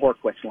 Malkin, and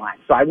Hornquist line.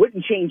 So I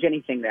wouldn't change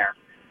anything there.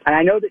 And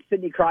I know that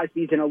Sidney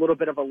Crosby's in a little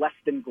bit of a less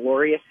than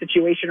glorious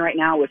situation right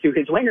now with who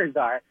his wingers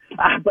are,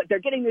 but they're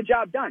getting the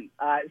job done.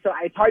 So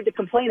it's hard to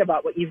complain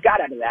about what you've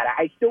got out of that.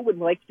 I still would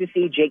like to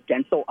see Jake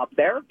Gensel up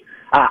there.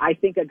 I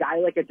think a guy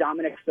like a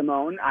Dominic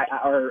Simone,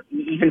 or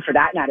even for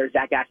that matter,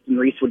 Zach Aston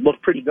Reese would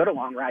look pretty good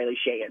along Riley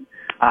Sheahan.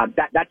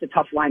 That's a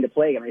tough line to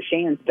play. I mean,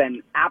 Sheahan's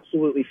been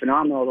absolutely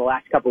phenomenal the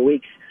last couple of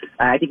weeks.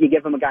 I think you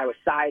give him a guy with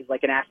size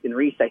like an Aston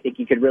Reese, I think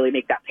he could really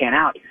make that pan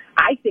out.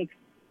 I think,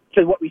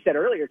 to what we said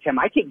earlier, Tim,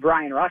 I take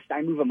Brian Rust,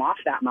 I move him off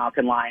that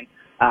Malkin line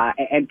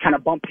and kind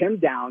of bump him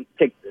down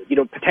to,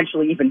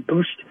 potentially even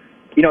boost,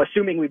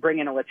 assuming we bring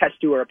in a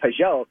Letestu or a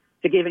Peugeot,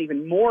 to give it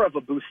even more of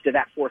a boost to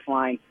that 4th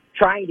line,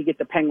 trying to get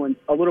the Penguins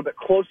a little bit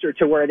closer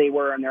to where they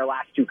were in their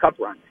last 2 cup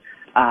runs.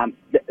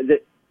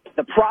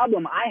 The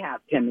problem I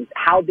have, Tim, is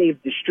how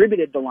they've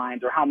distributed the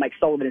lines, or how Mike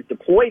Sullivan has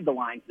deployed the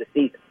lines this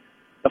season.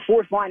 The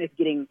 4th line is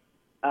getting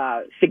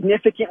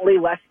significantly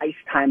less ice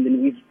time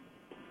than we've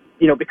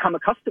become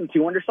accustomed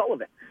to under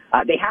Sullivan.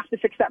 They have to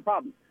fix that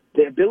problem.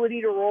 The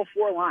ability to roll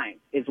 4 lines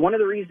is one of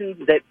the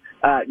reasons that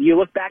you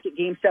look back at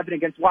Game 7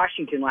 against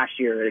Washington last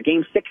year, or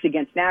Game 6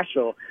 against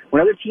Nashville.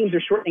 When other teams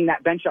are shortening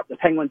that bench up, the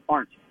Penguins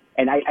aren't.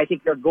 And I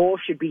think their goal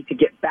should be to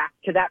get back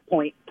to that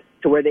point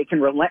to where they can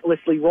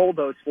relentlessly roll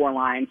those 4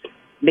 lines,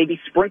 maybe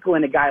sprinkle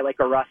in a guy like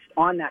a Rust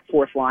on that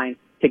 4th line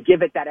to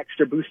give it that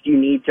extra boost you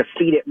need to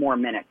feed it more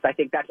minutes. I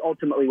think that's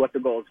ultimately what the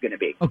goal is going to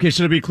be. Okay,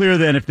 so to be clear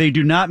then, if they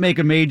do not make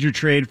a major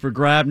trade for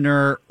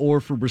Grabner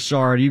or for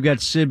Brassard, you've got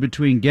Sid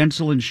between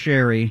Gensel and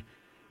Sherry,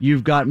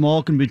 you've got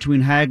Malkin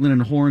between Hagelin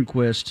and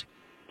Hornquist,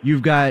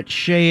 you've got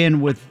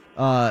Sheahan with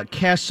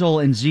Kessel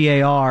and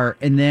ZAR,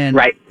 and then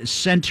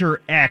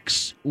center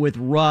X with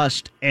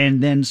Rust, and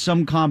then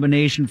some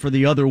combination for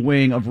the other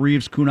wing of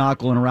Reeves,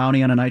 Kuhnhackl, and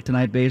Rowney on a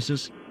night-to-night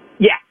basis?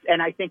 Yes,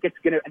 and I think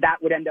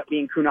that would end up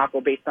being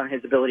Kuhnhackl based on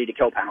his ability to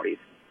kill penalties.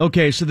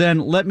 Okay, so then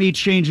let me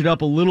change it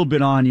up a little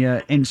bit on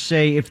you and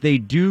say if they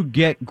do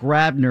get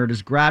Grabner,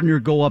 does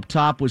Grabner go up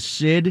top with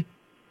Sid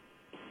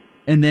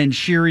and then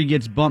Sherry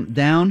gets bumped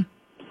down?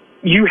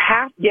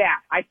 Yeah,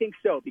 I think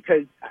so,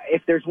 because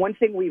if there's one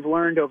thing we've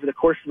learned over the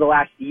course of the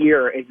last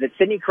year is that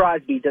Sidney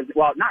Crosby does,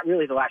 well, not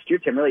really the last year,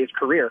 Tim, really his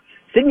career.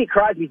 Sidney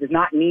Crosby does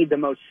not need the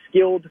most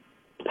skilled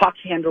puck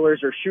handlers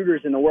or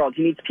shooters in the world.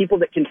 He needs people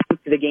that can think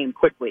the game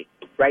quickly,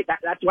 right?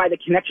 That's why the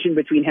connection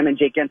between him and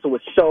Jake Gensel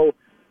was so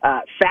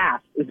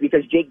fast, is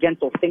because Jake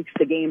Gensel thinks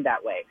the game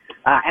that way.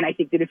 And I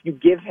think that if you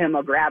give him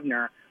a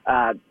Grabner,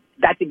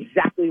 that's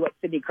exactly what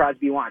Sidney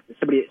Crosby wants. Is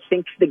somebody that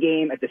thinks the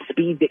game at the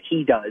speed that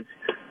he does.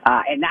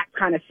 And that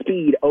kind of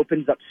speed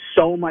opens up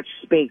so much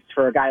space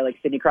for a guy like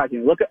Sidney Crosby.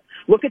 Look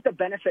at the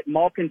benefit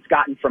Malkin's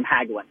gotten from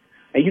Hagelin.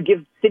 And you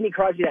give Sidney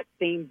Crosby that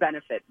same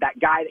benefit, that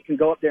guy that can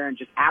go up there and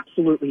just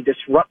absolutely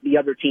disrupt the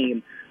other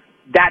team.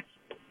 That's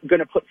going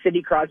to put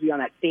Sidney Crosby on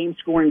that same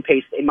scoring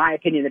pace, in my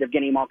opinion, that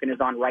Evgeny Malkin is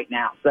on right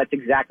now. So that's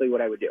exactly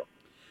what I would do.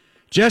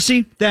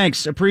 Jesse,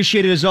 thanks.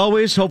 Appreciate it as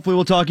always. Hopefully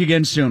we'll talk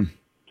again soon.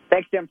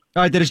 Thanks, Tim.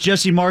 All right, that is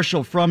Jesse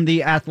Marshall from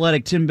The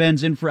Athletic. Tim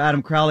Benz in for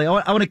Adam Crowley. I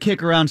want to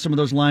kick around some of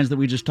those lines that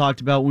we just talked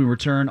about when we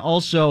return.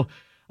 Also,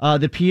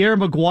 the Pierre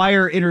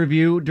McGuire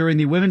interview during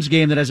the women's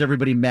game that has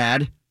everybody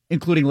mad,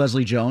 including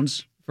Leslie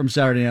Jones from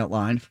Saturday Night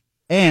Live.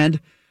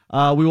 And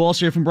we will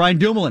also hear from Brian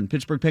Dumoulin,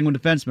 Pittsburgh Penguin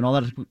defenseman. All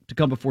that is to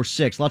come before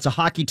 6. Lots of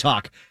hockey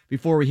talk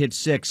before we hit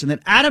 6. And then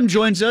Adam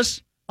joins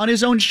us on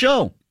his own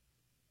show.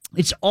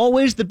 It's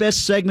always the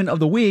best segment of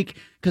the week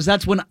because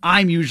that's when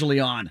I'm usually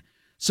on.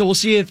 So we'll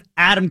see if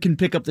Adam can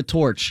pick up the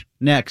torch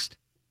next.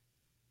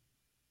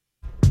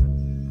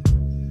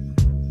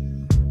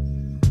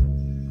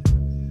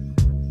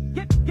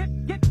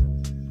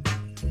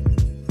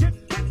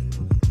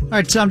 All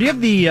right, Tom, do you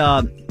have the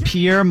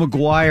Pierre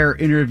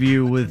McGuire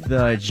interview with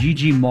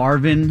Gigi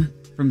Marvin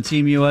from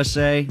Team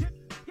USA?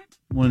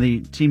 One of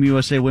the Team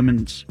USA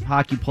women's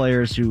hockey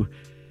players who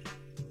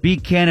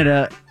beat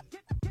Canada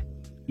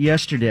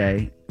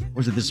yesterday. Or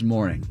was it this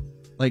morning?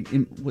 Like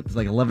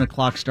 11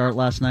 o'clock start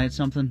last night,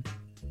 something?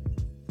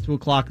 2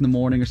 o'clock in the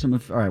morning or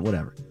something? All right,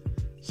 whatever.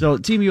 So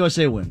Team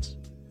USA wins.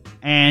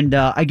 And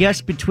I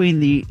guess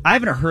I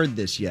haven't heard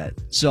this yet.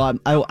 So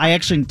I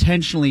actually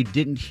intentionally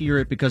didn't hear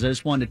it because I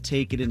just wanted to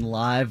take it in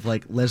live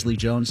like Leslie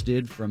Jones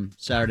did from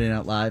Saturday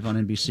Night Live on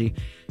NBC.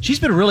 She's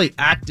been really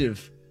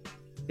active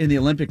in the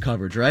Olympic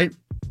coverage, right?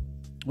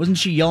 Wasn't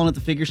she yelling at the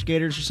figure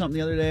skaters or something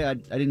the other day? I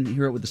didn't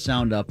hear it with the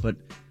sound up, but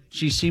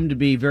she seemed to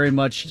be very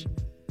much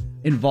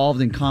involved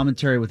in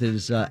commentary with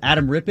his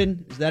Adam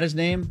Rippon. Is that his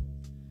name?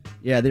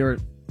 Yeah, they were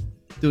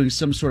doing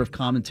some sort of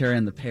commentary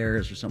on the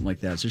pairs or something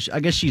like that. So I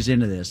guess she's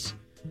into this.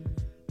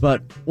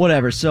 But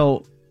whatever.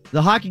 So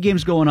the hockey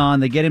game's going on.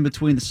 They get in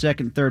between the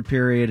second and third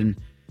period, and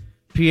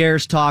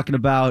Pierre's talking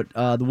about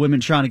the women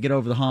trying to get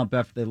over the hump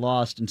after they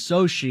lost, and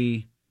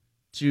Sochi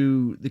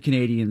to the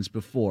Canadians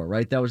before,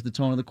 right? That was the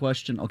tone of the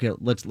question? Okay,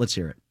 let's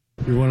hear it.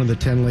 You're one of the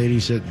 10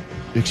 ladies that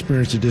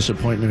experienced a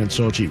disappointment in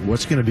Sochi.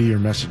 What's going to be your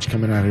message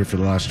coming out here for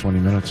the last 20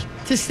 minutes?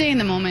 To stay in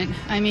the moment.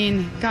 I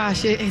mean,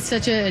 gosh, it's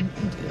such a...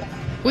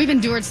 We've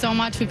endured so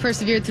much. We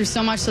persevered through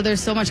so much, so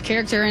there's so much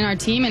character in our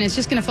team, and it's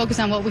just going to focus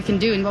on what we can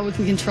do and what we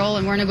can control,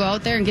 and we're going to go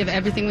out there and give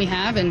everything we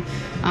have, and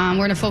we're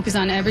going to focus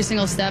on every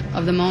single step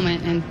of the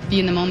moment and be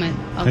in the moment.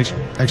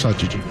 Thanks a lot,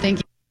 Gigi. Thank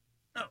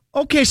you.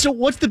 Okay, so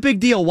what's the big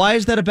deal? Why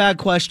is that a bad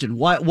question?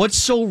 What's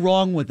so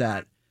wrong with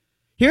that?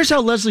 Here's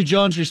how Leslie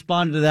Jones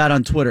responded to that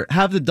on Twitter.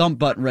 Have the dump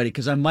button ready,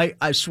 because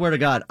I swear to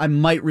God, I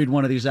might read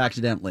one of these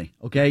accidentally.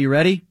 Okay, you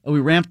ready? Are we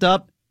ramped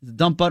up? Is the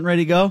dump button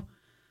ready to go?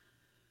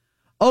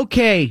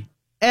 Okay,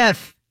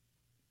 F,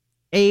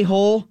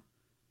 a-hole.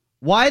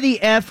 Why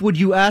the F would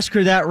you ask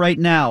her that right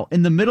now?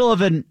 In the middle of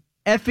an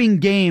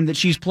effing game that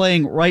she's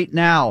playing right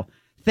now.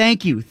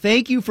 Thank you.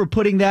 Thank you for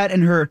putting that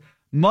in her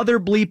mother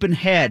bleeping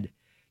head.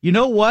 You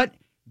know what?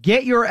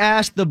 Get your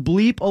ass the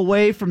bleep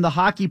away from the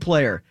hockey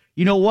player.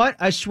 You know what?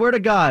 I swear to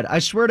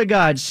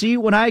God. See,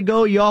 when I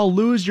go, y'all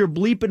lose your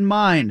bleeping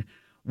mind.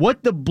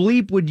 What the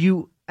bleep would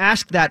you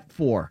ask that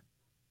for?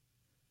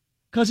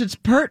 Because it's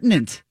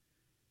pertinent.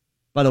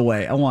 By the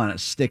way, I want a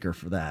sticker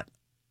for that.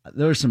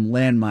 There were some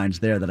landmines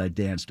there that I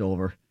danced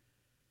over.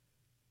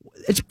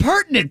 It's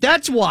pertinent.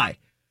 That's why.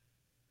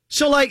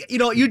 So,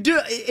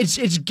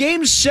 it's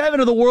Game 7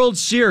 of the World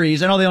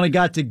Series. I know they only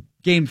got to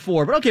Game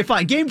 4, but okay,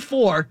 fine. Game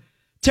 4,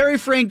 Terry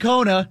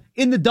Francona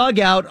in the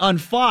dugout on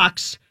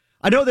Fox.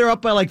 I know they're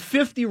up by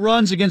 50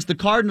 runs against the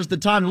Cardinals at the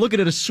time. Looking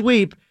at a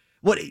sweep.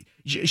 What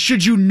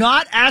should you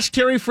not ask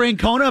Terry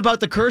Francona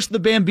about the curse of the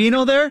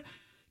Bambino there?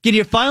 Can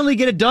you finally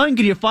get it done?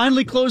 Can you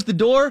finally close the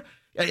door?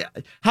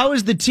 How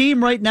is the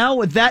team right now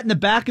with that in the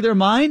back of their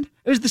mind?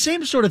 It was the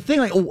same sort of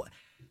thing.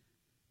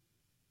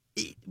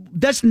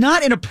 That's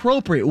not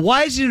inappropriate.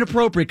 Why is it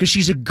inappropriate? Because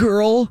she's a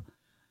girl?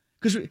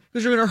 Because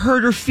we're going to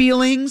hurt her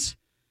feelings?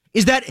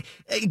 Is that,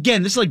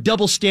 again, this is like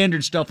double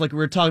standard stuff like we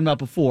were talking about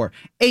before.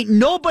 Ain't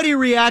nobody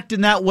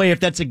reacting that way if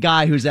that's a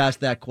guy who's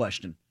asked that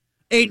question.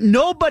 Ain't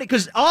nobody,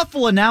 because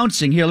Awful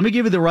Announcing, here, let me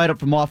give you the write-up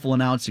from Awful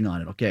Announcing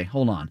on it. Okay,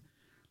 hold on.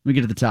 Let me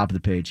get to the top of the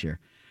page here.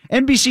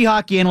 NBC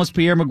hockey analyst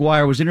Pierre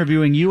McGuire was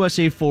interviewing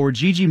USA forward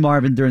Gigi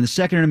Marvin during the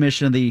second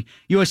intermission of the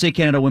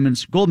USA-Canada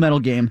women's gold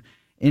medal game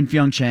in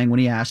Pyeongchang when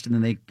he asked, and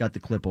then they got the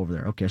clip over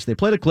there. Okay, so they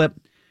played a clip.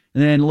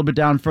 And then a little bit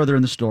down further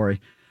in the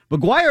story,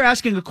 McGuire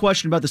asking a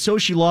question about the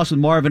Sochi loss with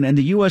Marvin and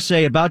the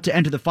USA about to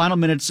enter the final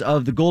minutes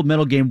of the gold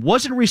medal game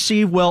wasn't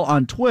received well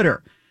on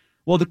Twitter.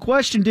 Well, the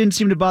question didn't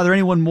seem to bother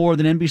anyone more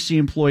than NBC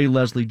employee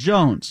Leslie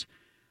Jones.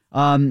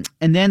 And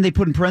then they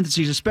put in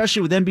parentheses,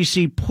 especially with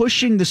NBC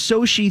pushing the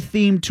Sochi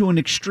theme to an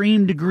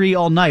extreme degree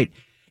all night.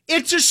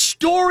 It's a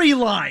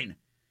storyline.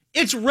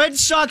 It's Red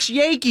Sox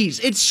Yankees.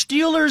 It's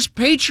Steelers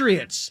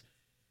Patriots.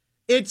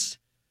 It's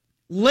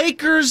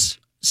Lakers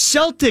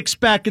Celtics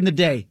back in the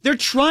day. They're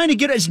trying to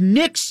get as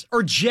Knicks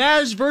or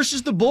Jazz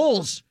versus the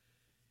Bulls.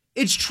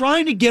 It's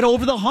trying to get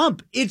over the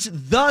hump. It's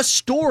the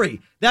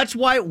story. That's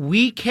why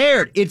we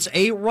cared. It's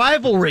a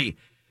rivalry.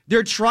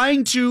 They're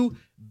trying to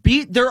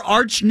beat their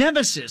arch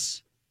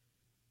nemesis.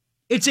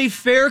 It's a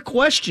fair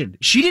question.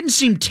 She didn't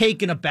seem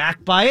taken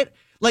aback by it.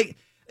 Like,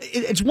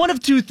 it's one of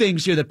two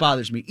things here that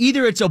bothers me.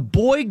 Either it's a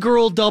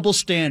boy-girl double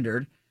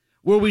standard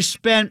where we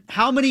spent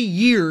how many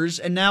years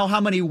and now how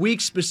many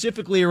weeks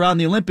specifically around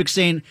the Olympics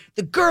saying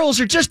the girls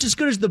are just as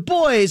good as the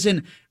boys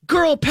and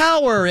girl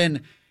power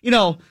and, you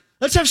know,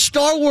 let's have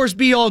Star Wars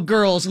be all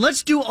girls and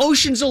let's do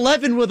Ocean's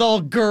 11 with all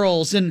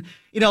girls and,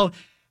 you know,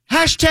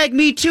 hashtag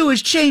Me Too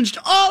has changed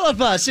all of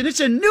us and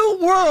it's a new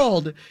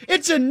world.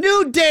 It's a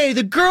new day.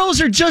 The girls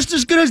are just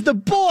as good as the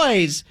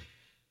boys.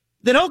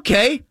 Then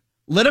okay,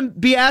 let them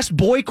be asked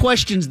boy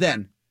questions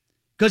then.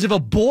 Because if a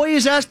boy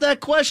is asked that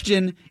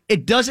question,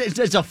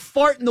 it's a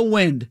fart in the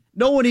wind.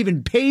 No one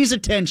even pays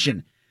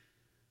attention.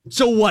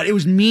 So what? It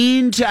was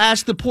mean to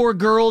ask the poor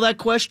girl that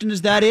question?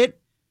 Is that it?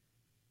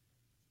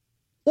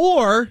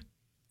 Or,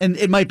 and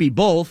it might be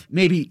both,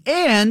 maybe,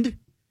 and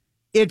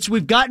it's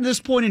we've gotten to this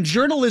point in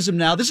journalism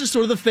now. This is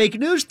sort of the fake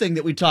news thing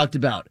that we talked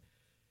about.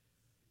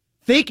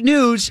 Fake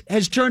news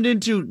has turned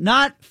into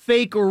not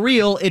fake or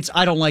real. It's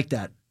I don't like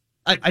that.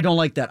 I don't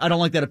like that. I don't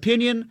like that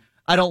opinion.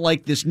 I don't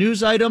like this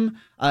news item.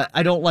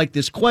 I don't like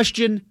this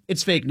question.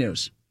 It's fake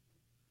news.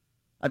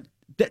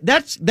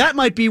 That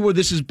might be where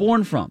this is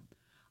born from.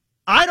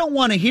 I don't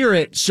want to hear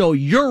it, so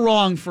you're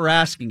wrong for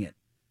asking it.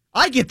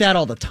 I get that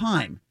all the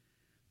time.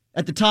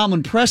 At the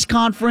Tomlin press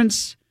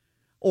conference,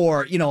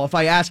 or, you know, if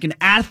I ask an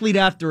athlete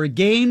after a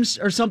games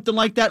or something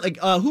like that, like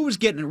who was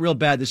getting it real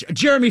bad this year?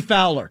 Jeremy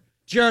Fowler.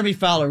 Jeremy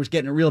Fowler was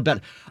getting it real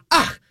bad.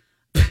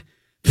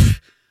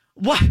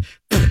 What?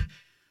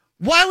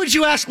 Why would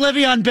you ask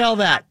Le'Veon Bell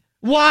that?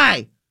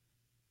 Why?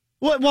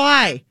 What?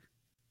 Why?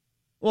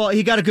 Well,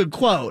 he got a good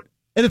quote.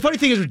 And the funny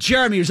thing is with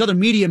Jeremy, there's other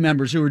media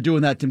members who were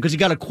doing that to him because he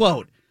got a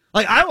quote.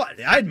 Like,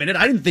 I admit it,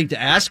 I didn't think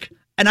to ask.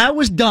 And I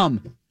was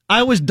dumb.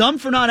 I was dumb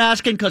for not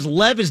asking because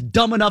Lev is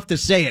dumb enough to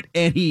say it.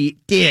 And he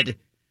did.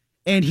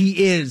 And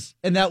he is.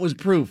 And that was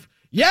proof.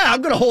 Yeah,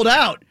 I'm going to hold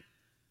out.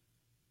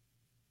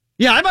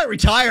 Yeah, I might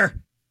retire.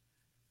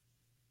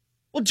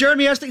 Well,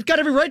 Jeremy he's got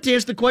every right to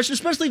answer the question,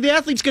 especially if the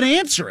athlete's going to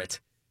answer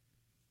it.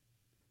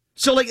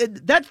 So, like,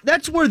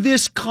 that's where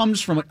this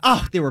comes from. Like,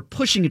 oh, they were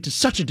pushing it to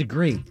such a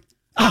degree.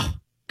 Oh,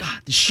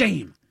 God, the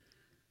shame.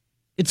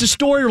 It's a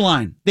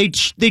storyline. They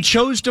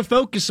chose to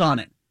focus on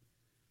it.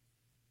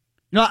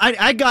 You know,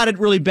 I got it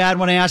really bad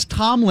when I asked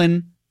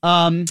Tomlin.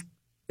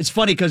 It's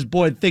funny because,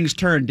 boy, things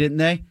turned, didn't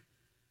they?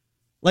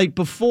 Like,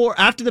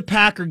 after the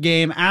Packer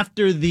game,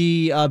 after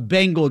the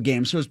Bengal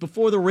game, so it was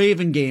before the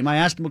Raven game, I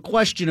asked him a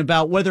question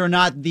about whether or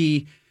not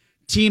the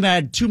team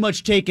had too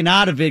much taken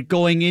out of it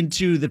going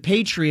into the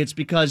Patriots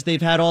because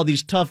they've had all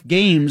these tough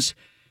games,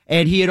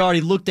 and he had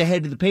already looked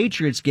ahead to the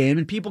Patriots game,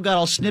 and people got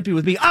all snippy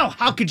with me. Oh,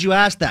 how could you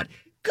ask that?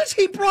 Because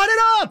he brought it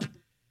up.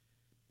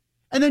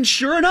 And then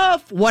sure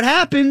enough, what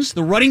happens?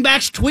 The running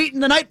backs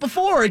tweeting the night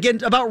before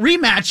again about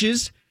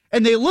rematches,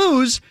 and they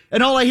lose,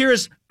 and all I hear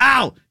is,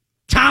 ow,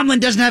 Tomlin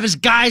doesn't have his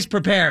guys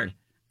prepared.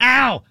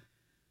 Ow.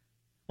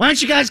 Why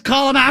don't you guys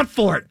call him out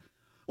for it?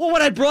 Well,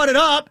 when I brought it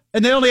up,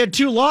 and they only had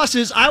 2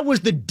 losses, I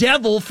was the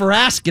devil for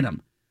asking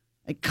them.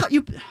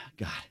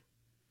 God,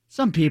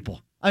 some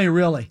people. I mean,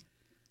 really.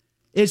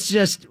 It's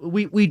just,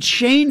 we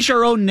change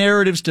our own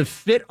narratives to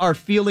fit our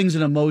feelings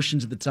and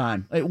emotions at the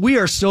time. We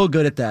are so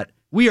good at that.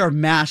 We are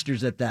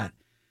masters at that.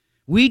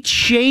 We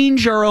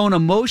change our own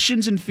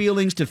emotions and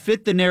feelings to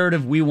fit the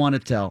narrative we want to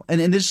tell.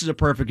 And this is a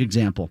perfect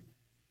example.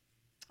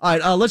 All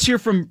right, let's hear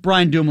from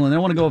Brian Dumoulin. I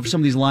want to go over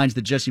some of these lines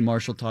that Jesse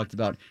Marshall talked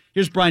about.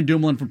 Here's Brian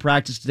Dumoulin from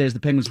practice today as the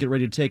Penguins get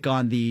ready to take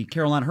on the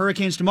Carolina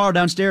Hurricanes tomorrow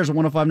downstairs at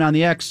 105.9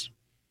 The X.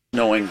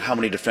 Knowing how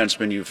many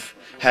defensemen you've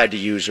had to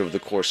use over the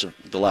course of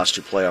the last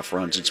 2 playoff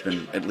runs, it's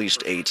been at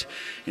least 8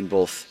 in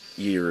both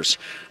years.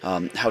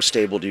 How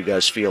stable do you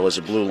guys feel as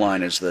a blue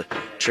line as the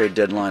trade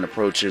deadline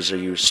approaches? Are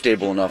you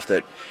stable enough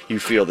that you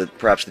feel that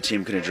perhaps the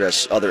team can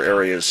address other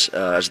areas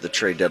as the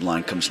trade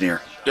deadline comes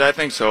near? Yeah, I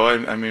think so.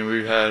 I mean,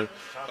 we've had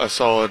a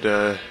solid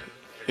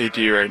AD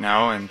right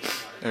now, and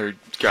there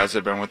guys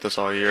have been with us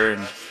all year,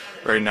 and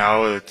right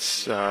now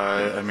it's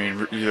I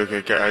mean, you look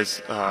at guys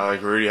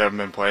like Rudy haven't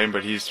been playing,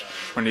 but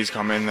when he's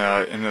come into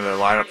the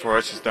lineup for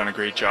us, he's done a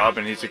great job,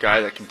 and he's a guy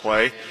that can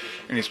play,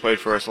 and he's played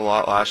for us a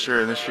lot last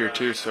year and this year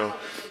too. So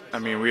I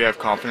mean, we have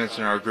confidence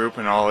in our group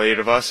and all 8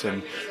 of us,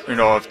 and we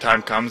know if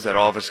time comes that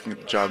all of us can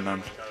get the job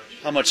done.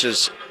 How much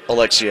has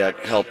Alexiak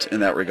helped in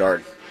that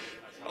regard?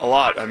 a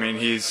lot. I mean,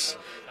 he's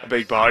a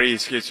big body. He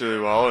skates really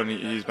well, and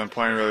he's been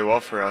playing really well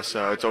for us.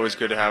 It's always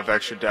good to have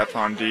extra depth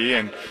on D,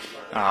 and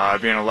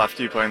being a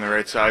lefty playing the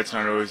right side, it's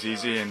not always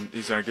easy, and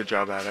he's done a good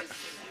job at it.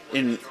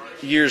 In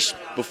years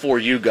before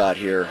you got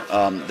here,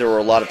 there were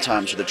a lot of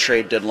times where the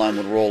trade deadline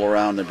would roll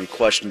around. There'd be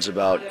questions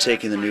about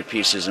taking the new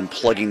pieces and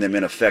plugging them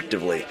in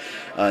effectively.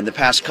 In the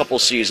past couple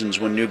seasons,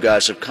 when new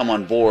guys have come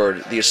on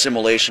board, the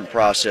assimilation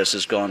process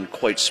has gone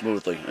quite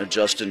smoothly.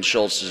 Justin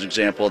Schultz is an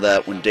example of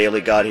that. When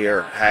Daly got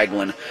here,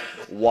 Hagelin.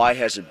 Why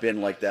has it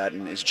been like that,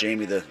 and is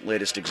Jamie the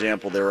latest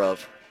example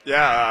thereof?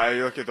 Yeah, I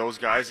look at those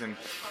guys, and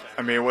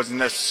I mean, it wasn't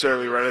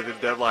necessarily right at the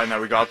deadline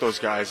that we got those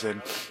guys,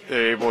 and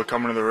they're able to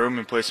come into the room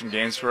and play some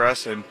games for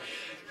us. And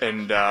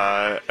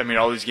I mean,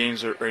 all these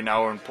games right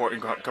now are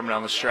important coming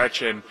down the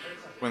stretch, and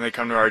when they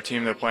come to our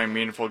team, they're playing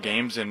meaningful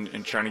games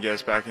and trying to get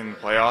us back in the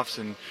playoffs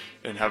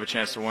and have a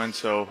chance to win.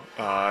 So,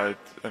 I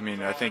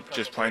mean, I think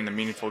just playing the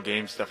meaningful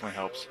games definitely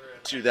helps.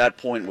 To that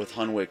point with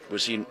Hunwick,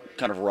 was he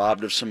kind of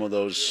robbed of some of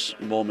those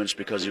moments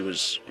because he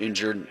was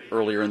injured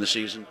earlier in the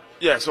season?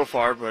 Yeah, so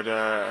far, but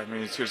I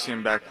mean, it's good to see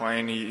him back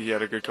playing. He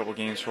had a good couple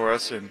games for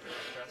us, and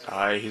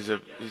he's a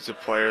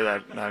player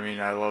that, I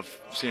mean, I love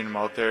seeing him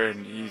out there,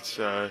 and he's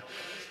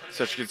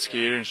such a good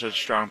skater and such a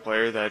strong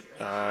player that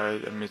I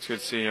mean, it's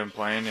good to see him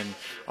playing, and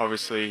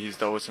obviously he's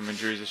dealt with some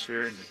injuries this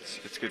year, and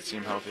it's good to see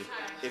him healthy.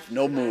 If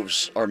no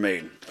moves are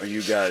made, are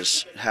you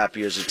guys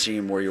happy as a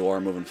team where you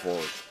are moving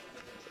forward?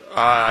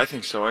 I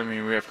think so. I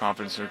mean, we have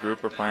confidence in the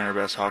group. We're playing our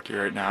best hockey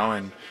right now,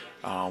 and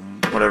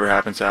whatever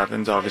happens,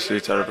 happens. Obviously,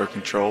 it's out of our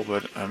control,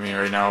 but I mean,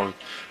 right now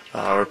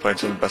we're playing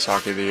some of the best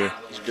hockey of the year.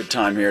 It's a good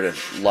time here.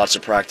 Lots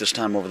of practice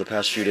time over the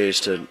past few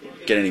days to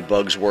get any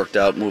bugs worked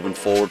out moving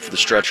forward for the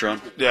stretch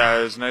run. Yeah,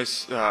 it was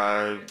nice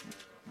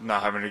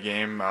not having a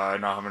game,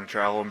 not having to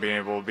travel, and being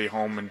able to be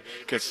home and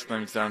get some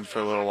things done for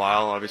a little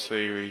while.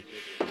 Obviously, we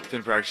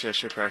didn't practice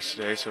yesterday, practice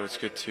today, so it's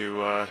good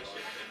to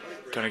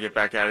kind of get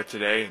back at it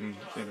today and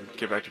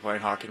get back to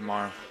playing hockey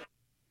tomorrow.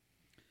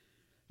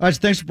 All right, so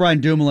thanks to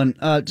Brian Dumoulin.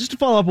 Just to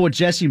follow up on what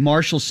Jesse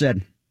Marshall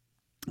said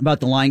about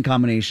the line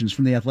combinations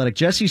from The Athletic.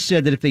 Jesse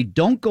said that if they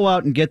don't go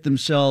out and get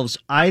themselves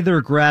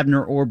either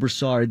Grabner or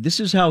Brassard, this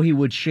is how he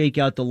would shake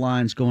out the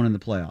lines going in the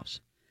playoffs.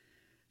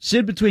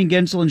 Sid between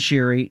Gensel and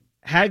Sherry,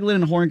 Hagelin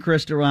and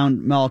Hornqvist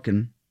around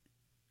Malkin,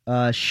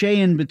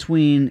 Sheahan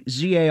between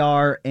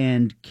ZAR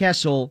and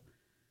Kessel,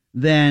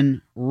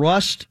 then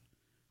Rust,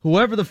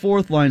 whoever the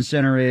fourth line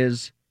center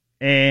is,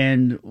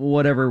 and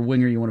whatever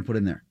winger you want to put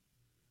in there.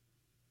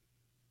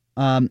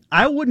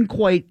 I wouldn't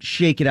quite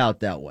shake it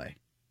out that way.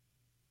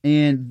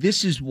 And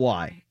this is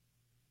why.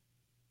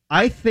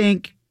 I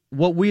think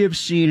what we have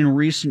seen in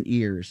recent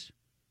years,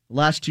 the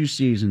last two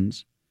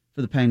seasons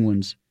for the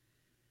Penguins,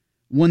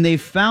 when they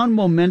found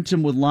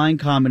momentum with line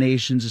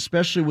combinations,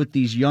 especially with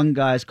these young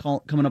guys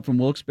coming up from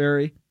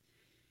Wilkes-Barre,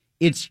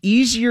 it's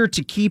easier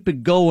to keep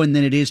it going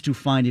than it is to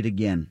find it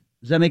again.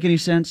 Does that make any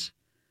sense?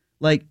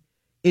 Like,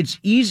 it's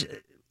easy.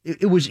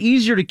 It was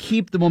easier to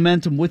keep the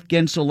momentum with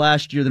Gensel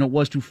last year than it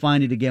was to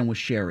find it again with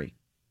Sherry,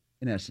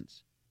 in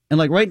essence. And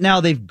like right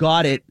now, they've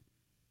got it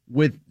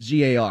with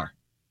ZAR.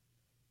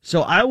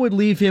 So I would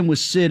leave him with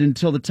Sid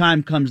until the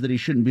time comes that he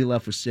shouldn't be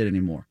left with Sid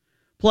anymore.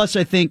 Plus,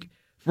 I think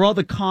for all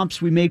the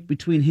comps we make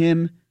between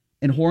him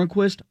and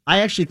Hornqvist,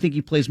 I actually think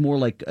he plays more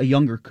like a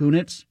younger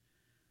Kunitz.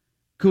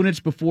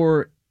 Kunitz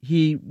before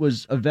he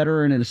was a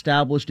veteran and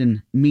established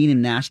and mean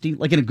and nasty,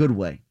 like in a good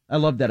way. I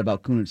love that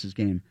about Kunitz's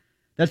game.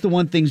 That's the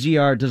one thing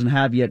ZR doesn't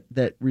have yet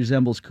that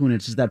resembles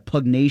Kunitz, is that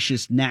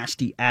pugnacious,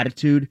 nasty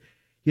attitude.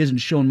 He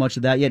hasn't shown much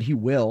of that yet. He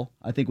will,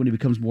 I think, when he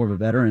becomes more of a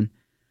veteran.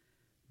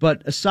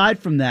 But aside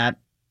from that,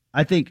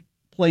 I think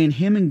playing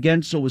him and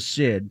Gensel with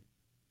Sid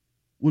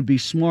would be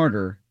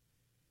smarter.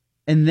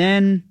 And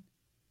then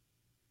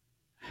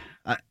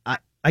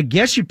I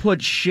guess you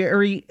put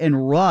Sherry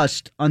and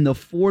Rust on the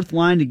fourth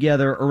line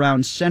together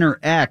around center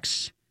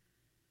X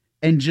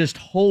and just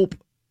hope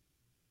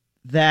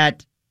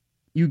that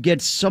you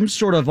get some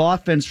sort of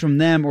offense from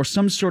them or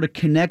some sort of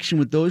connection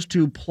with those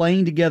two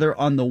playing together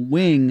on the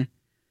wing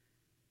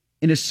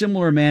in a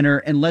similar manner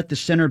and let the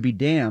center be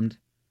damned.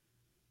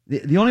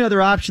 The only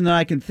other option that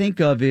I can think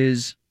of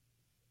is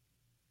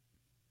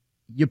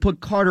you put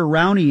Carter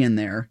Rowney in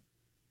there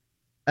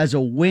as a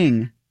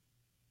wing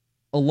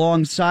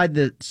alongside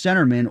the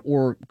centerman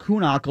or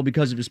Kuhnhackl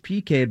because of his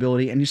PK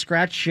ability, and you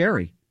scratch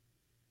Sherry.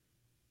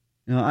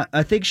 You know,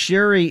 I think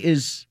Sherry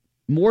is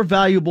more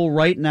valuable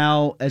right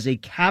now as a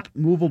cap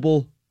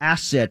movable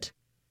asset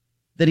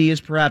than he is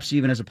perhaps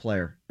even as a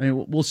player. I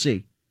mean, we'll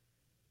see.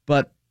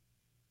 But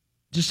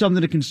just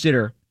something to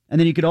consider. And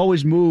then you could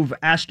always move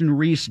Aston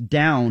Reese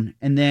down,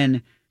 and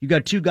then you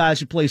got two guys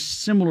who play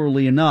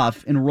similarly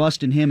enough in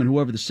Rust and him and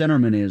whoever the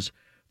centerman is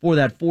for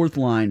that fourth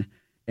line,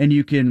 and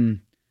you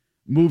can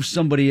move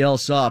somebody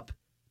else up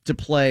to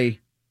play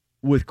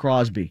with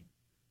Crosby.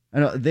 I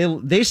know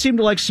they seem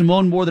to like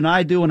Simone more than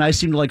I do, and I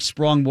seem to like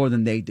Sprong more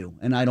than they do,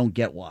 and I don't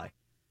get why.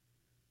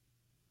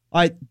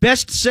 All right,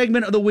 best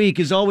segment of the week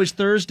is always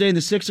Thursday in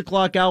the 6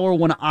 o'clock hour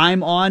when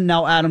I'm on.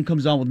 Now Adam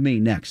comes on with me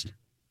next.